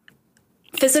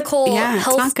physical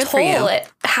health toll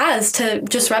it has to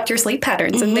disrupt your sleep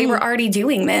patterns, and they were already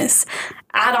doing this.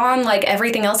 Add on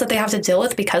everything else that they have to deal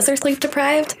with because they're sleep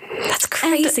deprived. That's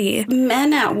crazy. And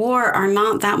men at war are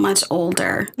not that much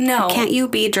older. No. Can't you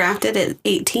be drafted at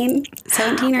 18,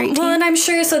 17 or 18? Well, and I'm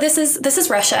sure, so this is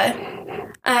Russia.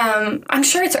 I'm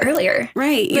sure it's earlier.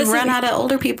 Right. You run out of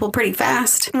older people pretty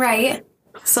fast. Right.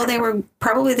 So they were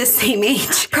probably the same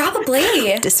age.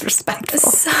 Probably. Disrespectful.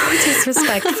 So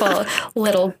disrespectful.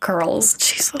 Little girls.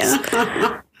 Jesus.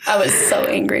 I was so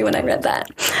angry when I read that.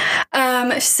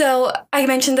 So I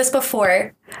mentioned this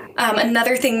before.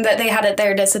 Another thing that they had at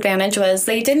their disadvantage was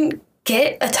they didn't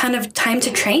get a ton of time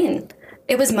to train.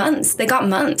 It was months. They got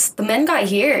months. The men got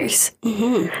years.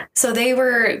 So they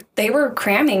were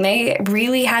cramming. They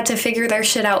really had to figure their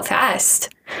shit out fast.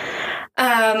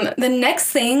 The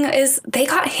next thing is they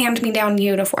got hand-me-down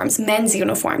uniforms, men's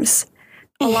uniforms.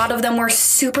 A lot of them were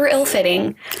super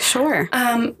ill-fitting. Sure.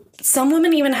 Some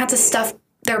women even had to stuff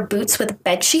their boots with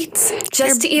bed sheets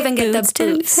just to even get the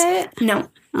boots. No.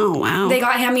 Oh, wow. They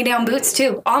got hand-me-down boots,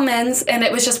 too. All men's, and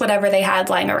it was just whatever they had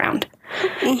lying around.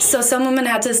 So some women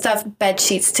had to stuff bed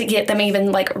sheets to get them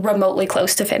even, remotely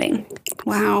close to fitting.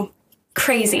 Wow.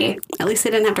 Crazy. At least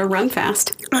they didn't have to run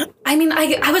fast. I mean,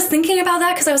 I was thinking about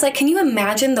that because I was can you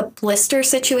imagine the blister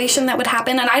situation that would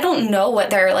happen? And I don't know what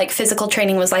their, physical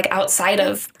training was outside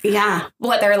of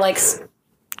what their,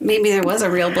 Maybe there was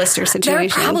a real blister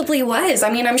situation. There probably was.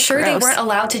 I mean, I'm sure they weren't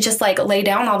allowed to just, lay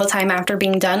down all the time after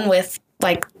being done with,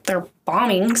 their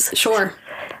bombings. Sure.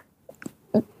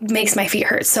 Makes my feet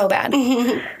hurt so bad.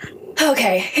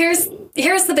 Okay, here's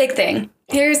the big thing.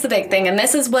 Here's the big thing, and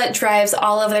this is what drives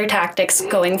all of their tactics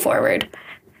going forward.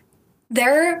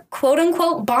 Their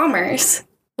quote-unquote bombers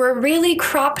were really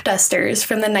crop dusters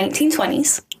from the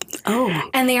 1920s. Oh.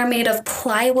 And they are made of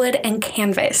plywood and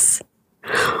canvas.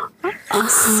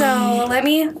 So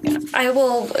I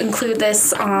will include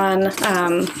this on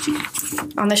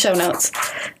the show notes.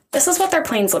 This is what their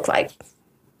planes look like.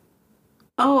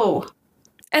 Oh.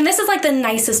 And this is the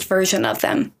nicest version of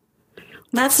them.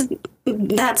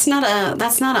 That's not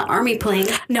an Army plane.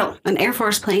 No. An Air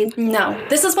Force plane. No.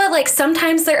 This is what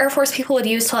sometimes the Air Force people would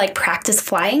use to practice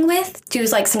flying with, do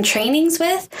some trainings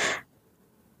with.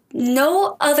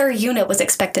 No other unit was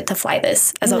expected to fly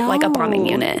this as a bombing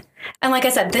unit. And like I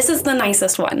said, this is the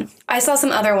nicest one. I saw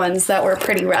some other ones that were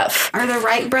pretty rough. Are the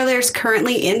Wright brothers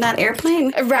currently in that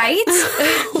airplane? Right?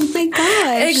 Oh my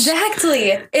gosh.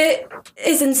 Exactly. It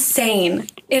is insane.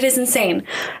 It is insane.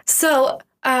 So,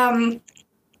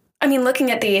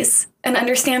 looking at these and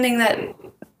understanding that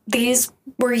these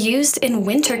were used in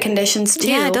winter conditions too.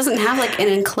 Yeah, it doesn't have an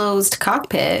enclosed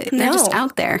cockpit. They're just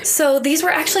out there. So these were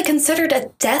actually considered a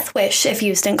death wish if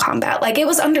used in combat. It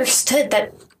was understood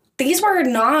that these were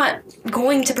not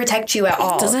going to protect you at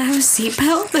all. Does it have a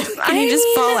seatbelt? Can you just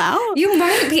fall out? You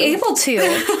might be able to.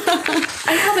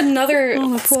 I have another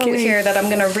quote here that I'm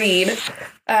going to read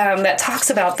that talks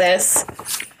about this.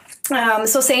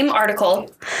 So same article.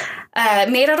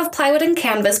 Made out of plywood and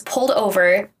canvas pulled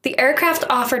over, the aircraft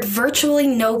offered virtually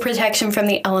no protection from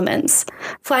the elements.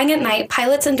 Flying at night,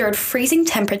 pilots endured freezing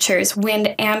temperatures,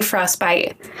 wind, and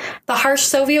frostbite. In the harsh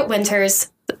Soviet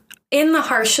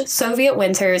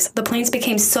winters, the planes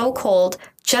became so cold,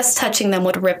 just touching them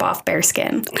would rip off bare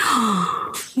skin.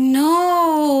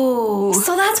 No!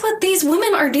 So that's what these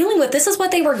women are dealing with. This is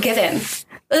what they were given.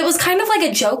 It was kind of like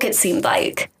a joke, it seemed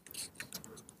like.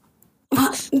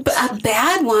 A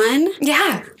bad one?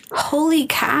 Yeah. Holy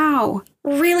cow.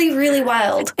 Really, really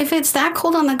wild. If it's that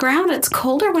cold on the ground, it's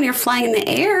colder when you're flying in the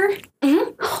air.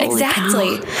 Mm-hmm.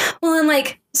 Exactly. Cow. Well, and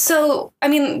like, so, I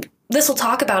mean, this will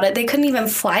talk about it. They couldn't even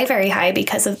fly very high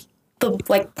because of the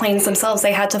like planes themselves.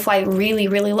 They had to fly really,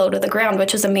 really low to the ground,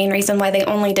 which is the main reason why they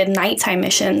only did nighttime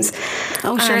missions.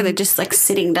 Oh, sure. They're just like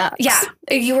sitting ducks. Yeah.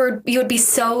 You would be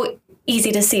so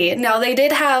easy to see. Now, they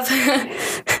did have...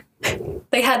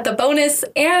 they had the bonus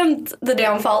and the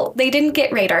downfall. They didn't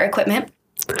get radar equipment.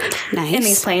 Nice. In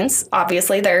these planes.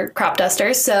 Obviously, they're crop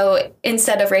dusters. So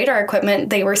instead of radar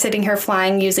equipment, they were sitting here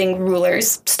flying using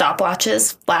rulers,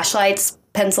 stopwatches, flashlights,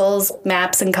 pencils,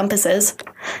 maps, and compasses.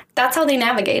 That's how they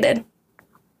navigated.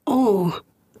 Oh.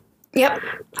 Yep.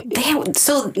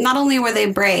 So not only were they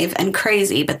brave and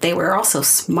crazy, but they were also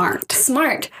smart.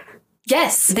 Smart.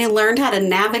 Yes. They learned how to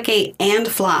navigate and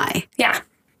fly. Yeah.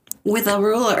 With a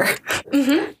ruler.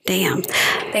 Mm-hmm. Damn.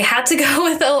 They had to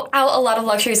go without a lot of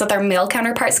luxuries that their male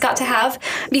counterparts got to have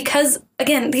because,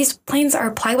 again, these planes are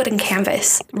plywood and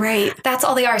canvas. Right. That's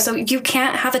all they are. So you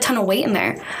can't have a ton of weight in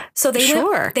there. So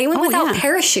they went without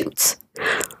parachutes.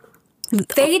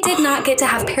 They did not get to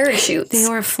have parachutes. They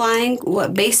were flying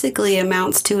what basically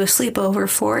amounts to a sleepover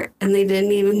fort, and they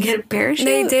didn't even get a parachute?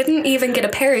 They didn't even get a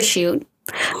parachute.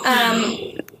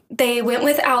 They went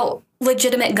without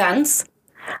legitimate guns.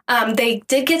 They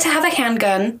did get to have a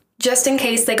handgun just in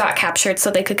case they got captured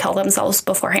so they could kill themselves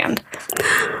beforehand.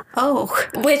 Oh.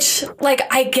 Which, like,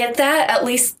 I get that. At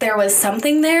least there was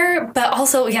something there. But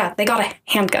also, yeah, they got a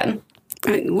handgun.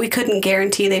 I mean, we couldn't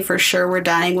guarantee they for sure were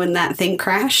dying when that thing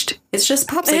crashed. It's just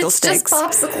popsicle sticks. It's just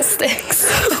popsicle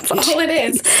sticks. That's all it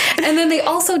is. And then they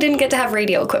also didn't get to have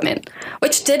radio equipment,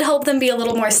 which did help them be a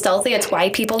little more stealthy. It's why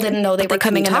people didn't know they were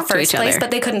coming in the first place, but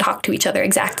they couldn't talk to each other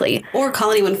exactly. Or call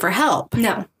anyone for help.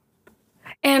 No.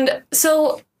 And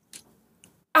so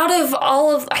out of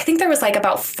all of, I think there was like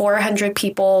about 400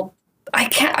 people. I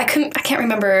can't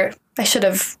remember. I should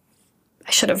have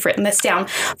written this down.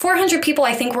 400 people,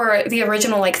 I think, were the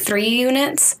original, like, 3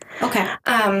 units. Okay.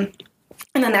 And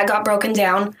then that got broken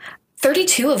down.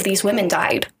 32 of these women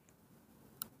died.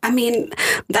 I mean,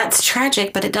 that's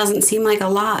tragic, but it doesn't seem like a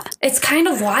lot. It's kind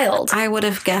of wild. I would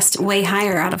have guessed way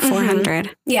higher out of 400.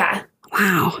 Mm-hmm. Yeah.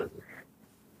 Wow.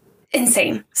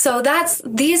 Insane. So this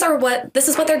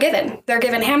is what they're given. They're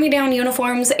given hand-me-down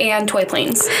uniforms and toy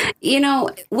planes. You know,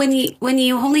 when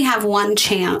you only have one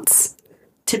chance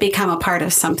to become a part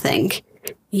of something,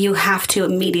 you have to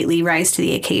immediately rise to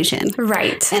the occasion.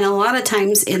 Right. And a lot of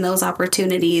times in those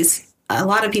opportunities, a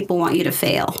lot of people want you to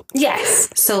fail. Yes.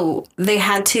 So they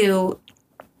had to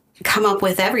come up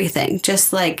with everything,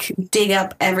 just like dig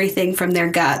up everything from their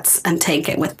guts and take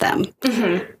it with them.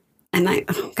 Mm-hmm. And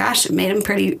it made them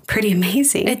pretty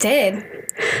amazing. It did.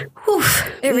 Whew.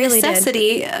 It really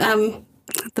Necessity, did.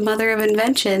 The mother of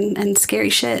invention and scary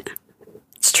shit.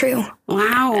 It's true.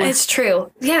 Wow. It's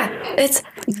true. Yeah. It's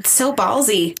so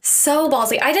ballsy. So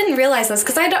ballsy. I didn't realize this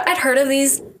because I'd heard of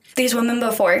these women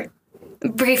before.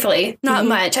 Briefly. Not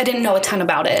much. I didn't know a ton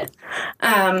about it.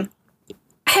 I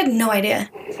had no idea.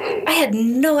 I had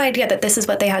no idea that this is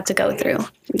what they had to go through.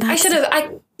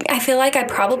 I feel like I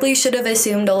probably should have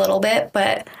assumed a little bit,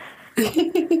 but...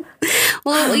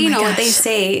 Well, you know what they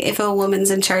say, if a woman's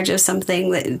in charge of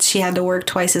something, that she had to work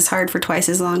twice as hard for twice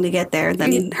as long to get there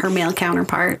than her male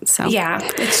counterpart. So yeah,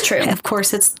 it's true. Of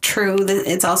course, it's true.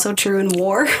 It's also true in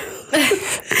war.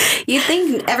 You'd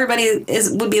think everybody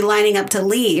would be lining up to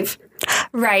leave,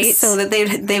 right? So that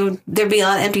there'd be a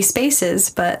lot of empty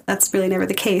spaces, but that's really never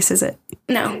the case, is it?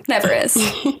 No, never is.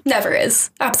 Never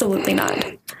is. Absolutely not.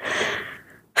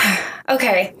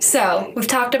 Okay, so we've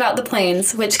talked about the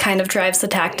planes, which kind of drives the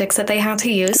tactics that they have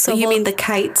to use. So you mean the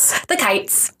kites? The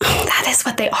kites. That is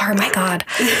what they are, my God.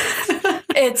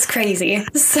 It's crazy.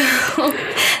 So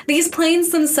these planes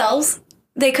themselves,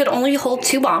 they could only hold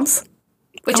 2 bombs,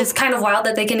 which is kind of wild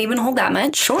that they can even hold that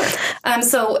much. Sure.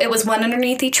 So it was one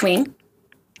underneath each wing.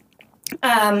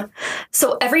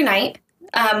 So every night,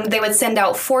 they would send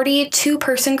out 40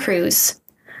 2-person crews.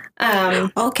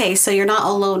 Okay, so you're not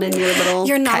alone in your little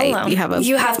You're not kite. alone.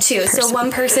 You have 2. So one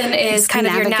person is kind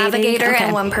of your navigator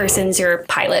and one person's your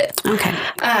pilot.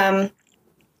 Okay.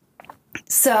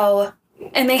 So,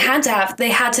 and they had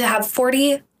to have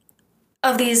 40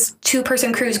 of these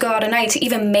 2-person crews go out at night to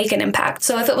even make an impact.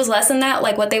 So if it was less than that,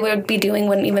 like what they would be doing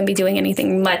wouldn't even be doing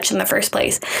anything much in the first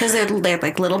place. Because they're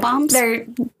like little bombs? They're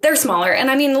smaller. And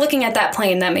I mean, looking at that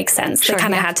plane, that makes sense. Sure, they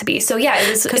kind of had to be. So yeah,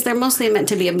 it was... Because they're mostly meant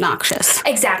to be obnoxious.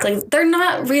 Exactly. They're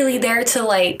not really there to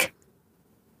like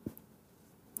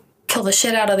kill the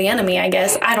shit out of the enemy, I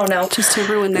guess. I don't know. Just to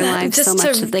ruin their lives so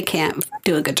much that they can't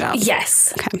do a good job.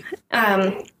 Yes. Okay.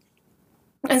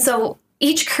 And so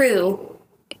each crew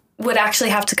would actually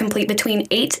have to complete between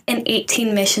 8 and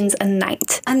 18 missions a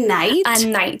night. A night? A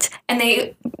night. And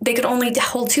they could only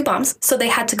hold 2 bombs, so they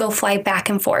had to go fly back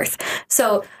and forth.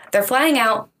 So they're flying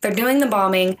out, they're doing the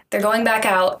bombing, they're going back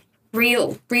out,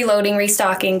 reloading,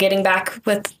 restocking, getting back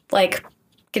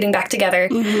together,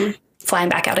 flying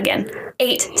back out again.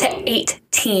 8 to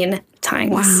 18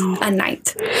 times a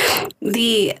night.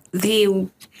 The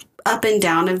up and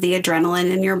down of the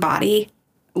adrenaline in your body,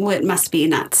 what must be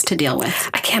nuts to deal with.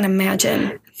 I can't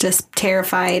imagine. Just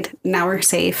terrified. Now we're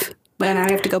safe. But now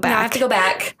I have to go back. Now I have to go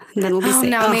back. And then we'll be safe.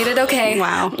 Now I made it okay.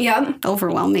 Wow. Yep.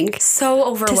 Overwhelming. So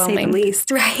overwhelming. To say the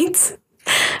least. Right?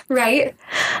 Right?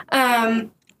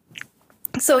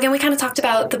 So again, we kind of talked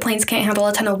about the planes can't handle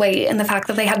a ton of weight, and the fact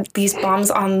that they had these bombs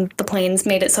on the planes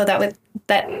made it so that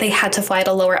they had to fly at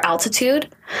a lower altitude.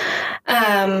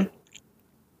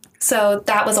 So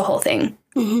that was a whole thing.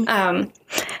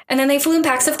 And then they flew in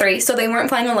packs of 3, so they weren't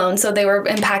flying alone, so they were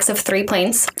in packs of 3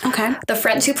 planes. Okay. The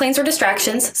front 2 planes were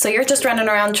distractions, so you're just running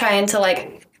around trying to,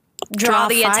 like, draw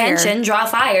the attention, draw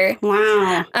fire.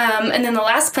 Wow. And then the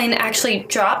last plane actually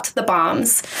dropped the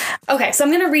bombs. Okay, so I'm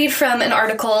going to read from an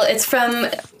article. It's from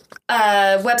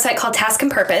a website called Task and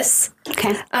Purpose.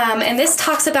 Okay. And this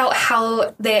talks about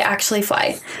how they actually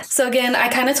fly. So again, I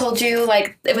kind of told you,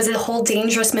 like, it was a whole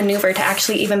dangerous maneuver to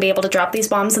actually even be able to drop these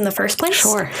bombs in the first place.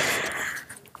 Sure.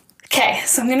 Okay,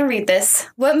 so I'm going to read this.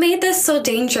 What made this so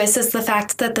dangerous is the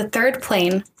fact that the third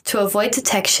plane, to avoid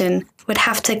detection, would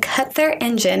have to cut their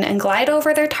engine and glide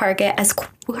over their target as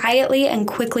quietly and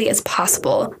quickly as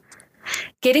possible.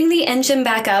 Getting the engine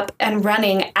back up and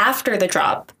running after the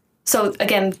drop. So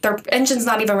again, their engine's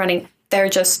not even running. They're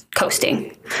just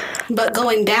coasting. But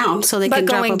going down so they can drop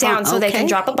a bomb. But going down so they can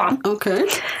drop a bomb. Okay.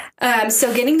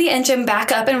 So getting the engine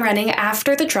back up and running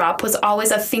after the drop was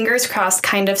always a fingers crossed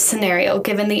kind of scenario,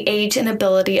 given the age and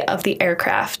ability of the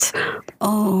aircraft.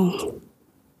 Oh.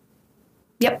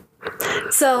 Yep.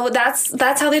 So that's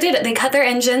how they did it. They cut their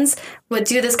engines, would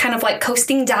do this kind of like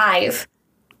coasting dive,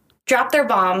 drop their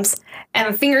bombs,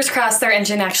 and fingers crossed their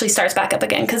engine actually starts back up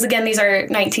again. Because again, these are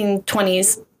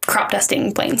 1920s crop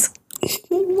dusting planes.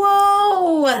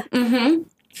 Whoa. Mm-hmm.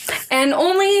 And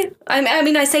only,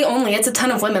 I say only, it's a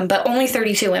ton of women, but only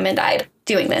 32 women died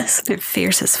doing this. They're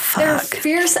fierce as fuck. They're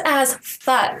fierce as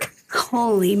fuck.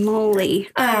 Holy moly.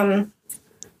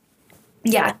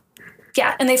 Yeah.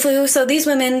 Yeah, and they flew, so these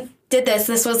women did this.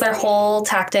 This was their whole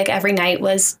tactic every night,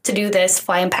 was to do this,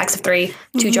 fly in packs of 3,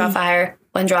 2 draw fire,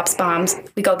 1 drops bombs.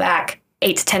 We go back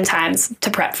 8 to 10 times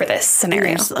to prep for this scenario.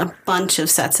 And there's a bunch of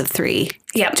sets of 3.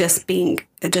 Yep.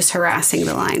 Just harassing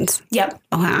the lines. Yep.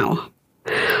 Wow.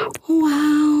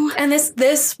 Wow. And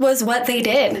this was what they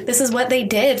did. This is what they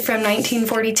did from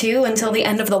 1942 until the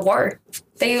end of the war.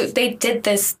 They did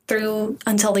this through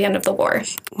until the end of the war.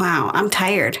 Wow. I'm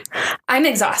tired. I'm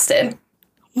exhausted.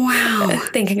 Wow.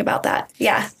 Thinking about that.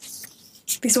 Yeah.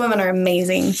 These women are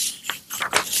amazing.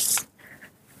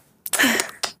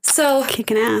 So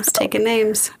kicking ass, taking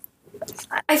names.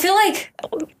 I feel like,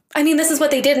 this is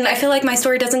what they did, and I feel like my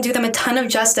story doesn't do them a ton of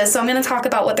justice, so I'm going to talk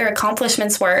about what their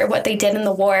accomplishments were, what they did in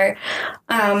the war.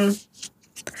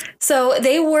 So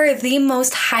they were the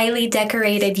most highly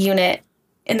decorated unit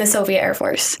in the Soviet Air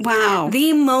Force. Wow.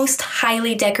 The most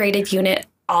highly decorated unit,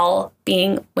 all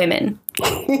being women.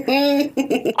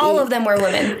 All of them were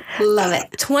women. Love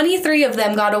it. 23 of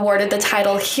them got awarded the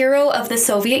title Hero of the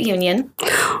Soviet Union.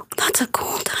 That's a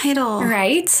cool title.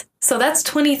 Right? So that's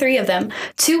 23 of them.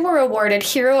 2 were awarded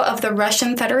Hero of the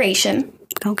Russian Federation.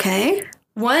 Okay.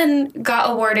 1 got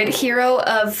awarded Hero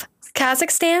of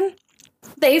Kazakhstan.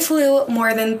 They flew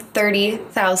more than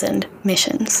 30,000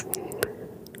 missions.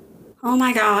 Oh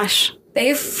my gosh.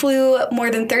 They flew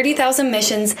more than 30,000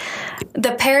 missions.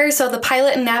 The pair, so the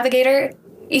pilot and navigator,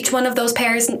 each one of those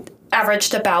pairs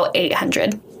averaged about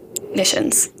 800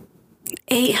 missions.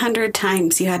 800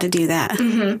 times you had to do that.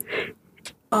 Mm-hmm.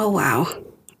 Oh, wow.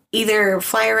 Either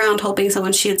fly around hoping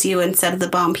someone shoots you instead of the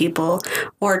bomb people,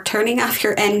 or turning off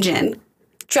your engine.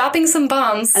 Dropping some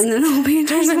bombs. And then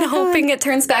hoping it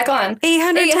turns back on.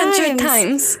 800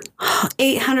 times.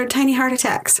 800 tiny heart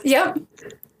attacks. Yep.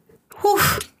 Whew.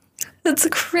 That's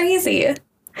crazy.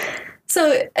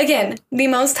 So, again, the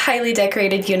most highly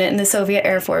decorated unit in the Soviet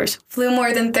Air Force flew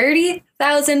more than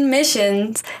 30,000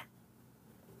 missions.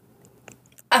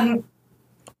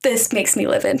 This makes me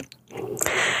livid.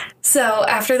 So,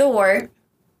 after the war,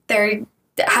 they're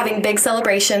having big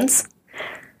celebrations.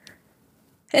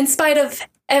 In spite of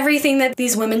everything that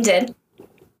these women did,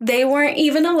 They weren't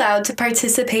even allowed to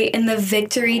participate in the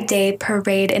Victory Day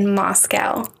parade in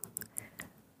Moscow.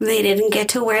 They didn't get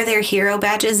to wear their hero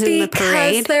badges in the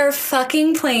parade? Because their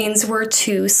fucking planes were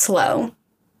too slow.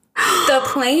 The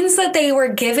planes that they were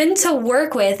given to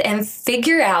work with and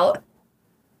figure out,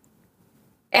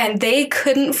 and they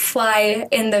couldn't fly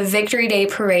in the Victory Day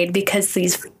parade because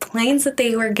these planes that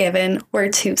they were given were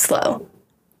too slow.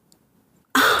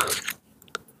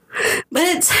 But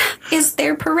it's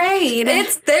their parade.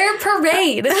 It's their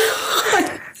parade.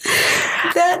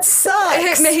 That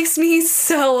sucks. It makes me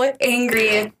so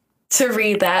angry to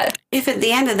read that. If at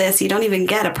the end of this you don't even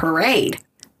get a parade,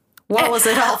 what was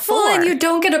it all for? Well, and you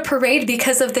don't get a parade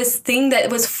because of this thing that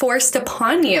was forced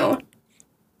upon you.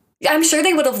 I'm sure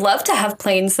they would have loved to have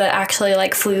planes that actually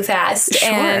like flew fast. Sure.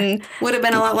 And would have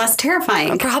been a lot less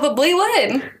terrifying. Probably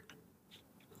would.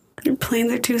 Your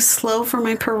planes are too slow for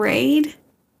my parade?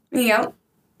 Yep.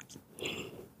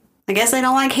 I guess I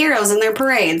don't like heroes in their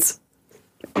parades.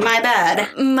 My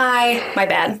bad. My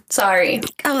bad. Sorry.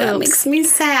 Oh, that makes me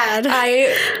sad.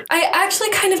 I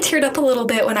actually kind of teared up a little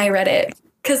bit when I read it.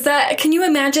 Because can you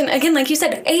imagine, again, like you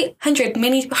said, 800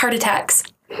 mini heart attacks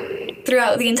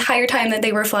throughout the entire time that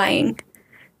they were flying.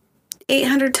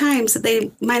 800 times that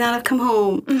they might not have come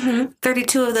home. Mm-hmm.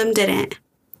 32 of them didn't.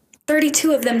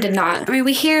 32 of them did not. I mean,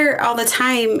 we hear all the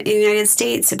time in the United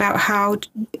States about how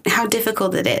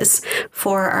difficult it is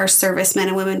for our servicemen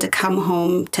and women to come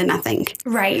home to nothing.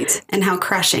 Right. And how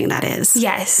crushing that is.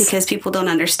 Yes. Because people don't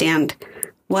understand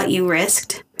what you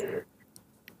risked.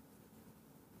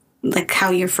 Like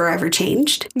how you're forever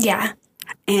changed. Yeah.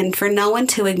 And for no one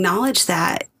to acknowledge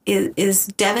that is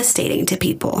devastating to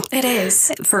people. It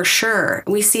is. For sure.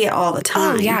 We see it all the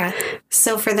time. Oh, yeah.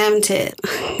 So for them to,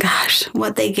 gosh,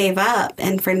 what they gave up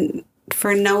and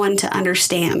for no one to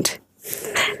understand.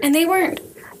 And they weren't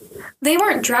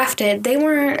drafted. They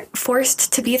weren't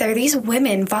forced to be there. These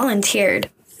women volunteered.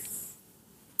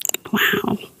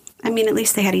 Wow. I mean, at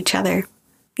least they had each other.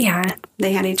 Yeah.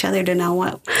 They had each other to know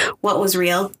what was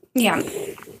real. Yeah.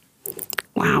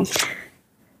 Wow.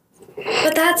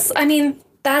 But that's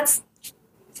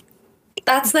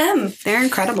them. They're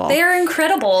incredible. They're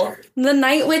incredible. The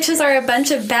Night Witches are a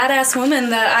bunch of badass women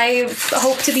that I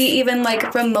hope to be even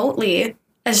like remotely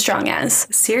as strong as.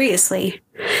 Seriously.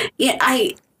 Yeah,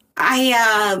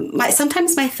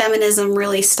 sometimes my feminism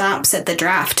really stops at the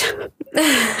draft.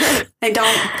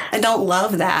 I don't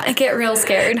love that. I get real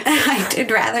scared. I'd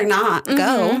rather not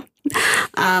go.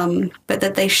 But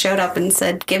that they showed up and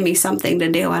said, give me something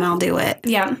to do and I'll do it.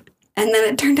 Yeah. And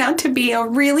then it turned out to be a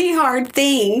really hard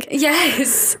thing.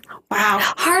 Yes. Wow.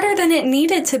 Harder than it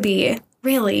needed to be.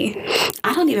 Really.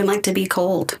 I don't even like to be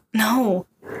cold. No.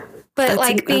 But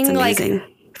like being like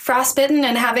frostbitten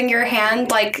and having your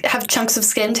hand like have chunks of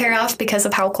skin tear off because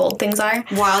of how cold things are.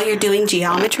 While you're doing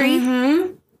geometry?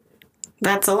 Mm-hmm.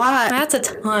 That's a lot. That's a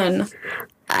ton.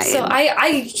 So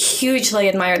I hugely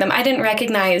admire them. I didn't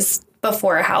recognize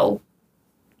before how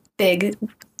big,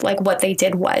 like, what they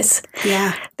did was.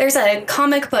 Yeah. There's a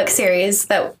comic book series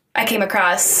that I came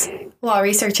across while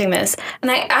researching this.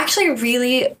 And I actually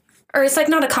or it's like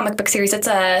not a comic book series.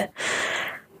 It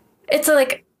is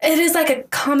like a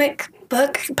comic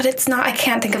book, but it's not, I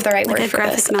can't think of the right word for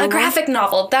this. A graphic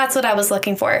novel. That's what I was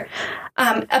looking for.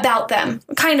 About them.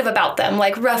 Kind of about them.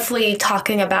 Like roughly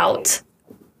talking about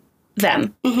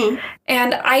them. Mm-hmm.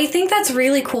 And I think that's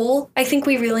really cool. I think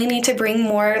we really need to bring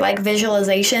more like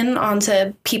visualization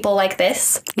onto people like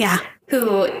this. Yeah.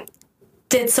 Who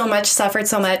did so much, suffered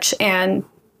so much, and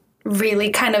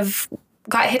really kind of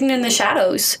got hidden in the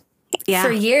shadows. Yeah.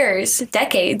 For years,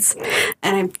 decades.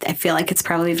 And I feel like it's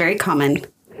probably very common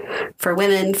for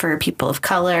women, for people of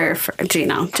color, for,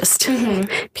 just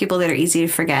people that are easy to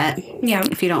forget. Yeah.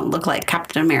 If you don't look like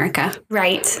Captain America.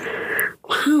 Right.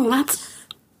 Wow,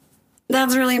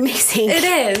 that's really amazing. It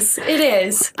is. It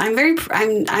is.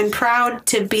 I'm proud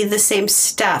to be the same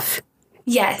stuff.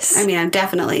 Yes. I mean, I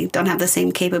definitely don't have the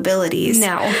same capabilities.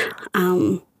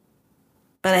 No.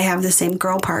 But I have the same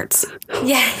girl parts.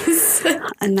 Yes.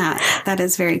 And that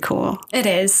is very cool. It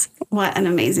is. What an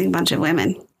amazing bunch of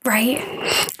women. Right.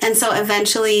 And so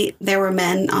eventually there were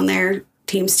men on their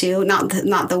teams too. Not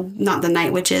the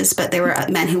Night Witches, but there were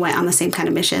men who went on the same kind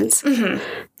of missions. Mm-hmm.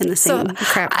 In the same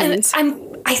crap planes.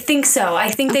 I think so. I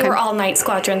think they were all night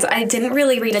squadrons. I didn't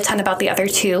really read a ton about the other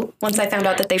two. Once I found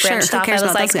out that they branched off, I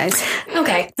was like, those guys?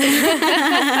 Okay.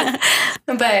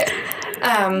 But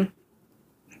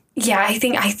yeah, I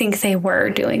think they were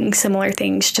doing similar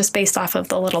things just based off of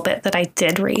the little bit that I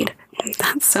did read.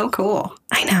 That's so cool.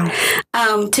 I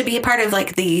know. To be a part of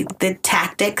like the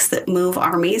tactics that move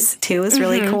armies too is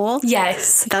really cool.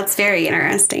 Yes. That's very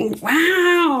interesting.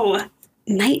 Wow.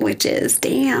 Night witches.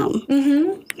 Damn.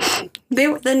 Mm-hmm.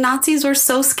 The Nazis were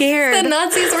so scared. The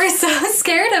Nazis were so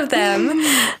scared of them.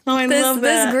 Oh, I love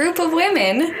that. This group of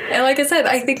women. And like I said,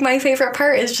 I think my favorite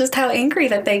part is just how angry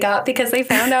that they got because they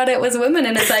found out it was women.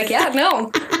 And it's like, yeah,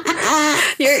 no.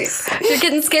 You're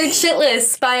getting scared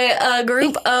shitless by a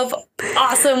group of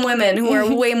awesome women who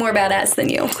are way more badass than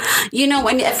you. You know,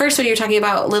 at first when you were talking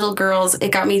about little girls,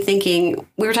 it got me thinking,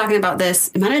 we were talking about this,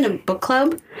 am I in a book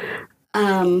club?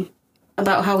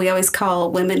 About how we always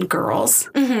call women girls,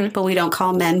 but we don't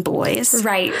call men boys.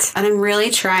 Right. And I'm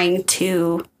really trying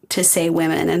to say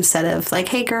women instead of like,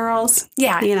 hey, girls.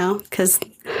 Yeah. You know, because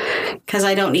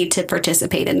I don't need to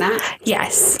participate in that.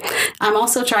 Yes. I'm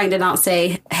also trying to not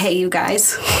say, hey, you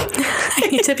guys. I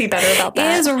need to be better about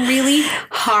that. It is really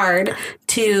hard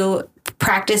to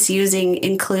practice using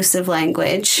inclusive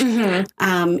language,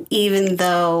 even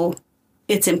though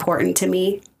it's important to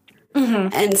me. Mm-hmm.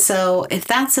 And so if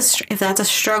that's a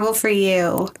struggle for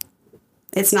you,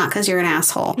 it's not because you're an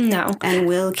asshole. No. And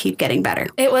we'll keep getting better.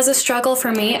 It was a struggle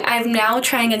for me. I'm now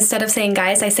trying, instead of saying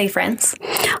guys, I say friends.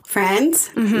 Friends?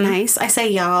 Mm-hmm. Nice. I say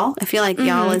y'all. I feel like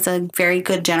y'all is a very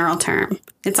good general term.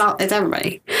 It's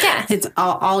everybody. Yeah. It's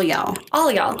all y'all. All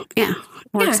y'all. Yeah.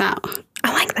 Works out.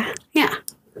 I like that. Yeah.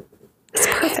 It's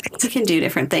perfect. You can do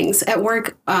different things. At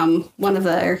work, one of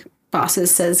the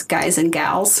bosses says guys and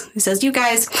gals. He says, you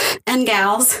guys and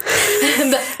gals.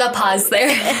 the pause there.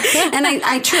 And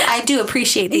I do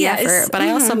appreciate the effort, but I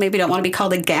also maybe don't want to be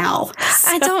called a gal.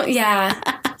 So. I don't know.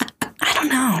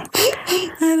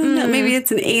 I don't know. Maybe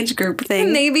it's an age group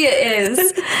thing. Maybe it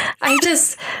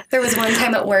is. There was one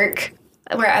time at work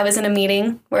where I was in a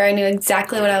meeting where I knew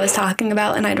exactly what I was talking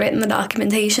about and I'd written the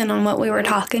documentation on what we were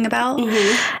talking about.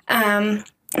 Mm-hmm.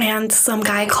 And some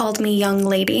guy called me young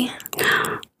lady.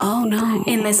 Oh, no.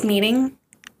 In this meeting.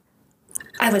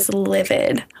 I was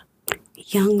livid.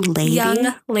 Young lady?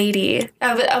 Young lady.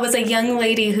 I was a young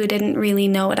lady who didn't really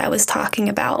know what I was talking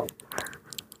about.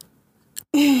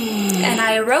 And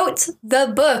I wrote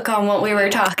the book on what we were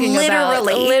talking about.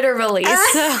 Literally.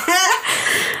 So.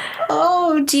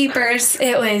 Oh, jeepers.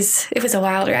 It was a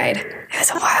wild ride. It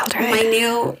was a wild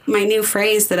ride. My new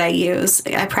phrase that I use,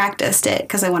 I practiced it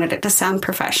because I wanted it to sound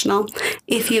professional.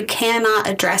 If you cannot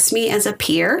address me as a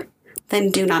peer,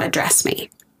 then do not address me.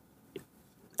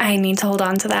 I need to hold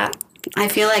on to that. I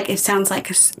feel like it sounds like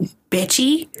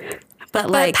bitchy, but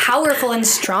like powerful and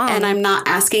strong. And I'm not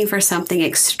asking for something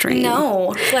extreme.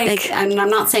 No, like I'm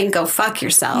not saying go fuck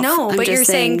yourself. No, but you're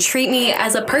saying treat me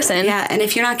as a person. Yeah, and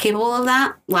if you're not capable of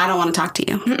that, well, I don't want to talk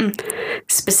to you. Mm-mm.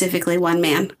 Specifically, one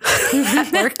man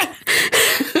at work.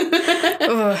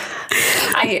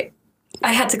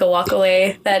 I had to go walk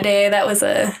away that day. That was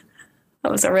a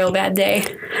real bad day.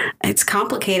 It's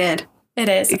complicated. It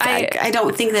is. I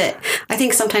don't think that. I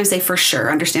think sometimes they for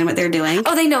sure understand what they're doing.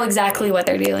 Oh, they know exactly what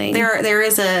they're doing. There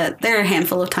are a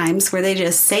handful of times where they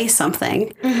just say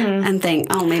something and think,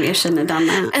 oh, maybe I shouldn't have done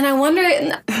that. And I wonder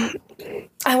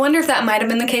if that might have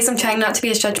been the case. I'm trying not to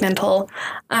be as judgmental.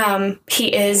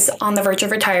 He is on the verge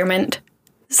of retirement,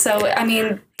 so I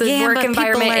mean the work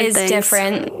environment is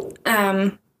different.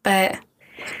 But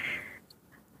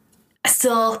I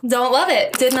still don't love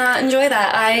it. Did not enjoy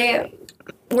that. I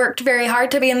worked very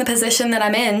hard to be in the position that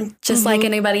I'm in, just like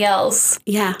anybody else.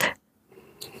 Yeah.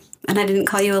 And I didn't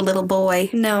call you a little boy.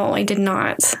 No, I did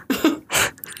not.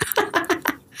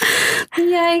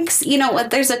 Yikes. You know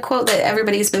what? There's a quote that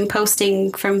everybody's been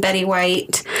posting from Betty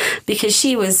White because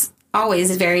she was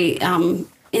always very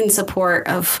in support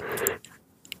of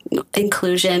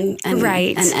inclusion and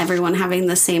everyone having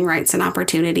the same rights and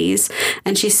opportunities.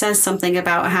 And she says something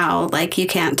about how, like, you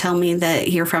can't tell me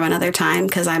that you're from another time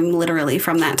because I'm literally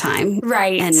from that time.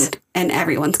 Right. And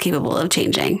everyone's capable of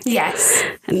changing. Yes.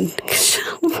 And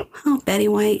Betty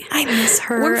White. I miss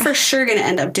her. We're for sure going to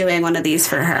end up doing one of these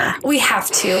for her. We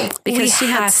have to. Because she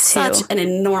had such an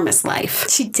enormous life.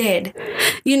 She did.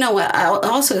 You know what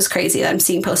also is crazy that I'm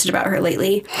seeing posted about her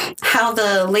lately? How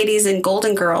the ladies in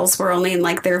Golden Girls were only in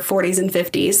like their 40s and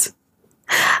 50s.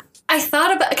 I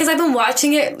thought about, because I've been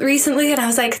watching it recently and I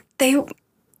was like, they're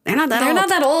not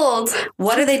that old.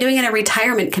 What are they doing in a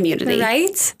retirement community?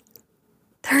 Right?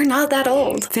 They're not that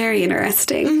old. Very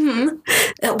interesting.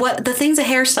 Mm-hmm. What the things a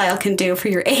hairstyle can do for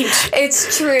your age.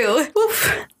 It's true.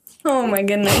 Oof. Oh my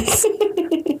goodness.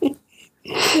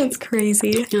 That's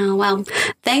crazy. Oh, well,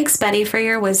 thanks, Betty, for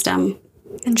your wisdom.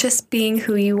 And just being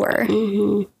who you were.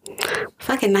 Mm-hmm.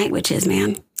 Fucking night witches,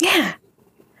 man. Yeah.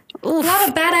 Oof. A lot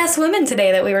of badass women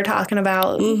today that we were talking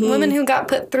about. Mm-hmm. Women who got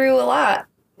put through a lot.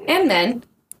 And men.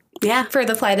 Yeah. For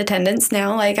the flight attendants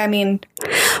now. Like, I mean,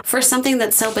 for something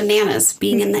that's so bananas,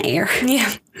 being in the air.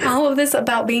 Yeah. All of this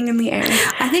about being in the air.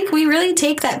 I think we really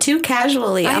take that too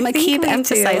casually. I'm going to keep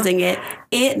emphasizing it.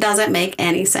 It doesn't make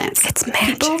any sense. It's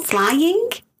magic. People flying?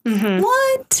 Mm-hmm.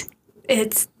 What?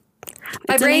 It's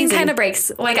my brain kind of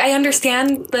breaks. Like, I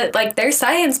understand that, like, there's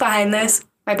science behind this.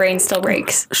 My brain still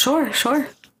breaks. Sure.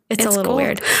 It's a little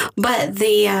weird. But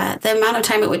the amount of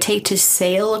time it would take to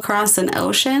sail across an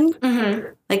ocean,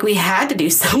 like, we had to do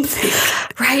something.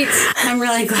 Right. I'm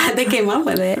really glad they came up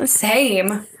with it.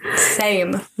 Same.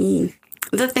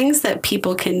 The things that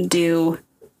people can do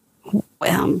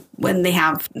when they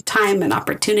have time and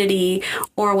opportunity,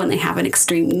 or when they have an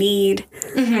extreme need,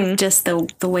 just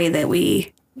the way that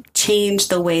we change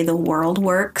the way the world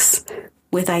works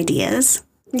with ideas.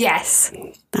 Yes.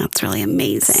 That's really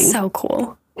amazing. So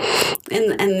cool.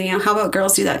 And you know, how about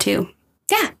girls do that too?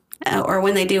 Yeah. Or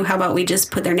when they do, how about we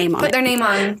just put their name on it? Put their name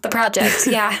on the project.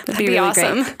 Yeah, that'd be really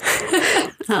awesome.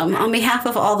 On behalf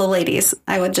of all the ladies,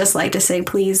 I would just like to say,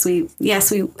 please,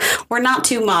 we're not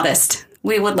too modest.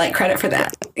 We would like credit for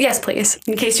that. Yes, please.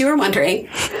 In case you were wondering.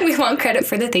 We want credit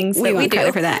for the things that we do. We want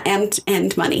credit for that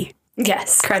and money.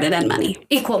 Yes. Credit and money.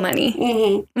 Equal money.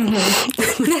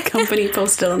 The company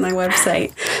posted on their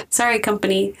website. Sorry,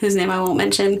 company, whose name I won't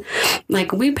mention.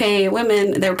 Like, we pay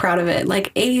women, they're proud of it,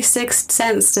 like 86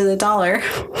 cents to the dollar.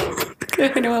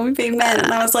 When we pay men.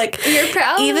 And I was like, you're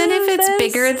proud even if it's this?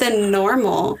 Bigger than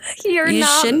normal, you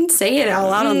not... shouldn't say it out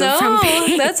loud on the front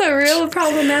page. That's a real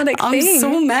problematic thing. I'm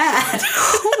so mad.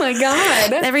 Oh my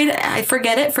God. I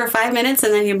forget it for 5 minutes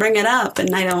and then you bring it up,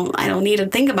 and I don't need to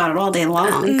think about it all day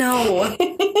long. No.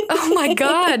 Oh my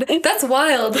God. That's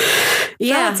wild.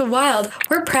 Yeah. That's wild.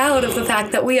 We're proud of the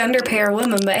fact that we underpay our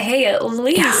women, but hey, at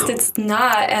least it's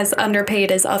not as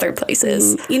underpaid as other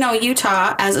places. You know,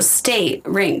 Utah as a state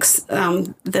ranks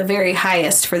the very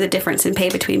highest for the difference in pay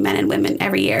between men and women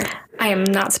every year. I am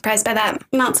not surprised by that.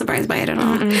 Not surprised by it at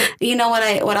all. You know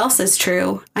what else is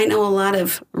true? I know a lot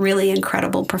of really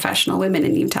incredible professional women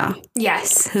in Utah.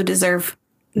 Yes. Who deserve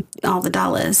all the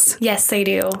dollars. Yes, they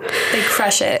do. They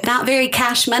crush it. Not very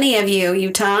cash money of you,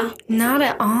 Utah. Not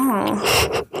at all.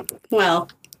 Well,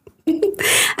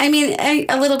 I mean,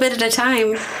 a little bit at a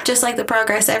time, just like the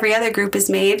progress every other group has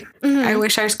made. I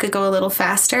wish ours could go a little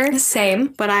faster. Same.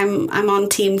 But I'm on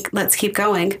team, let's keep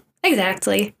going.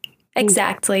 Exactly.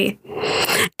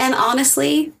 And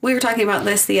honestly, we were talking about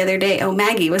this the other day. Oh,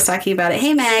 Maggie was talking about it.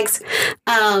 Hey, Mags,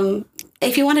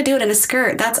 if you want to do it in a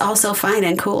skirt, that's also fine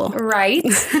and cool. Right.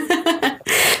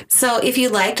 So if you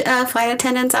liked a flight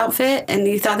attendant's outfit and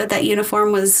you thought that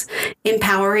uniform was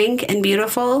empowering and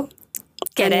beautiful,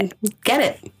 get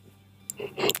it.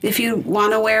 If you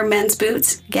want to wear men's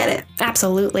boots, get it.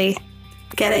 Absolutely.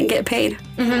 Get it and get paid.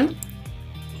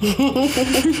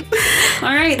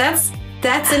 All right, that's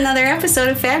another episode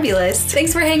of Fabulous.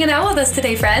 Thanks for hanging out with us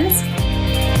today, friends.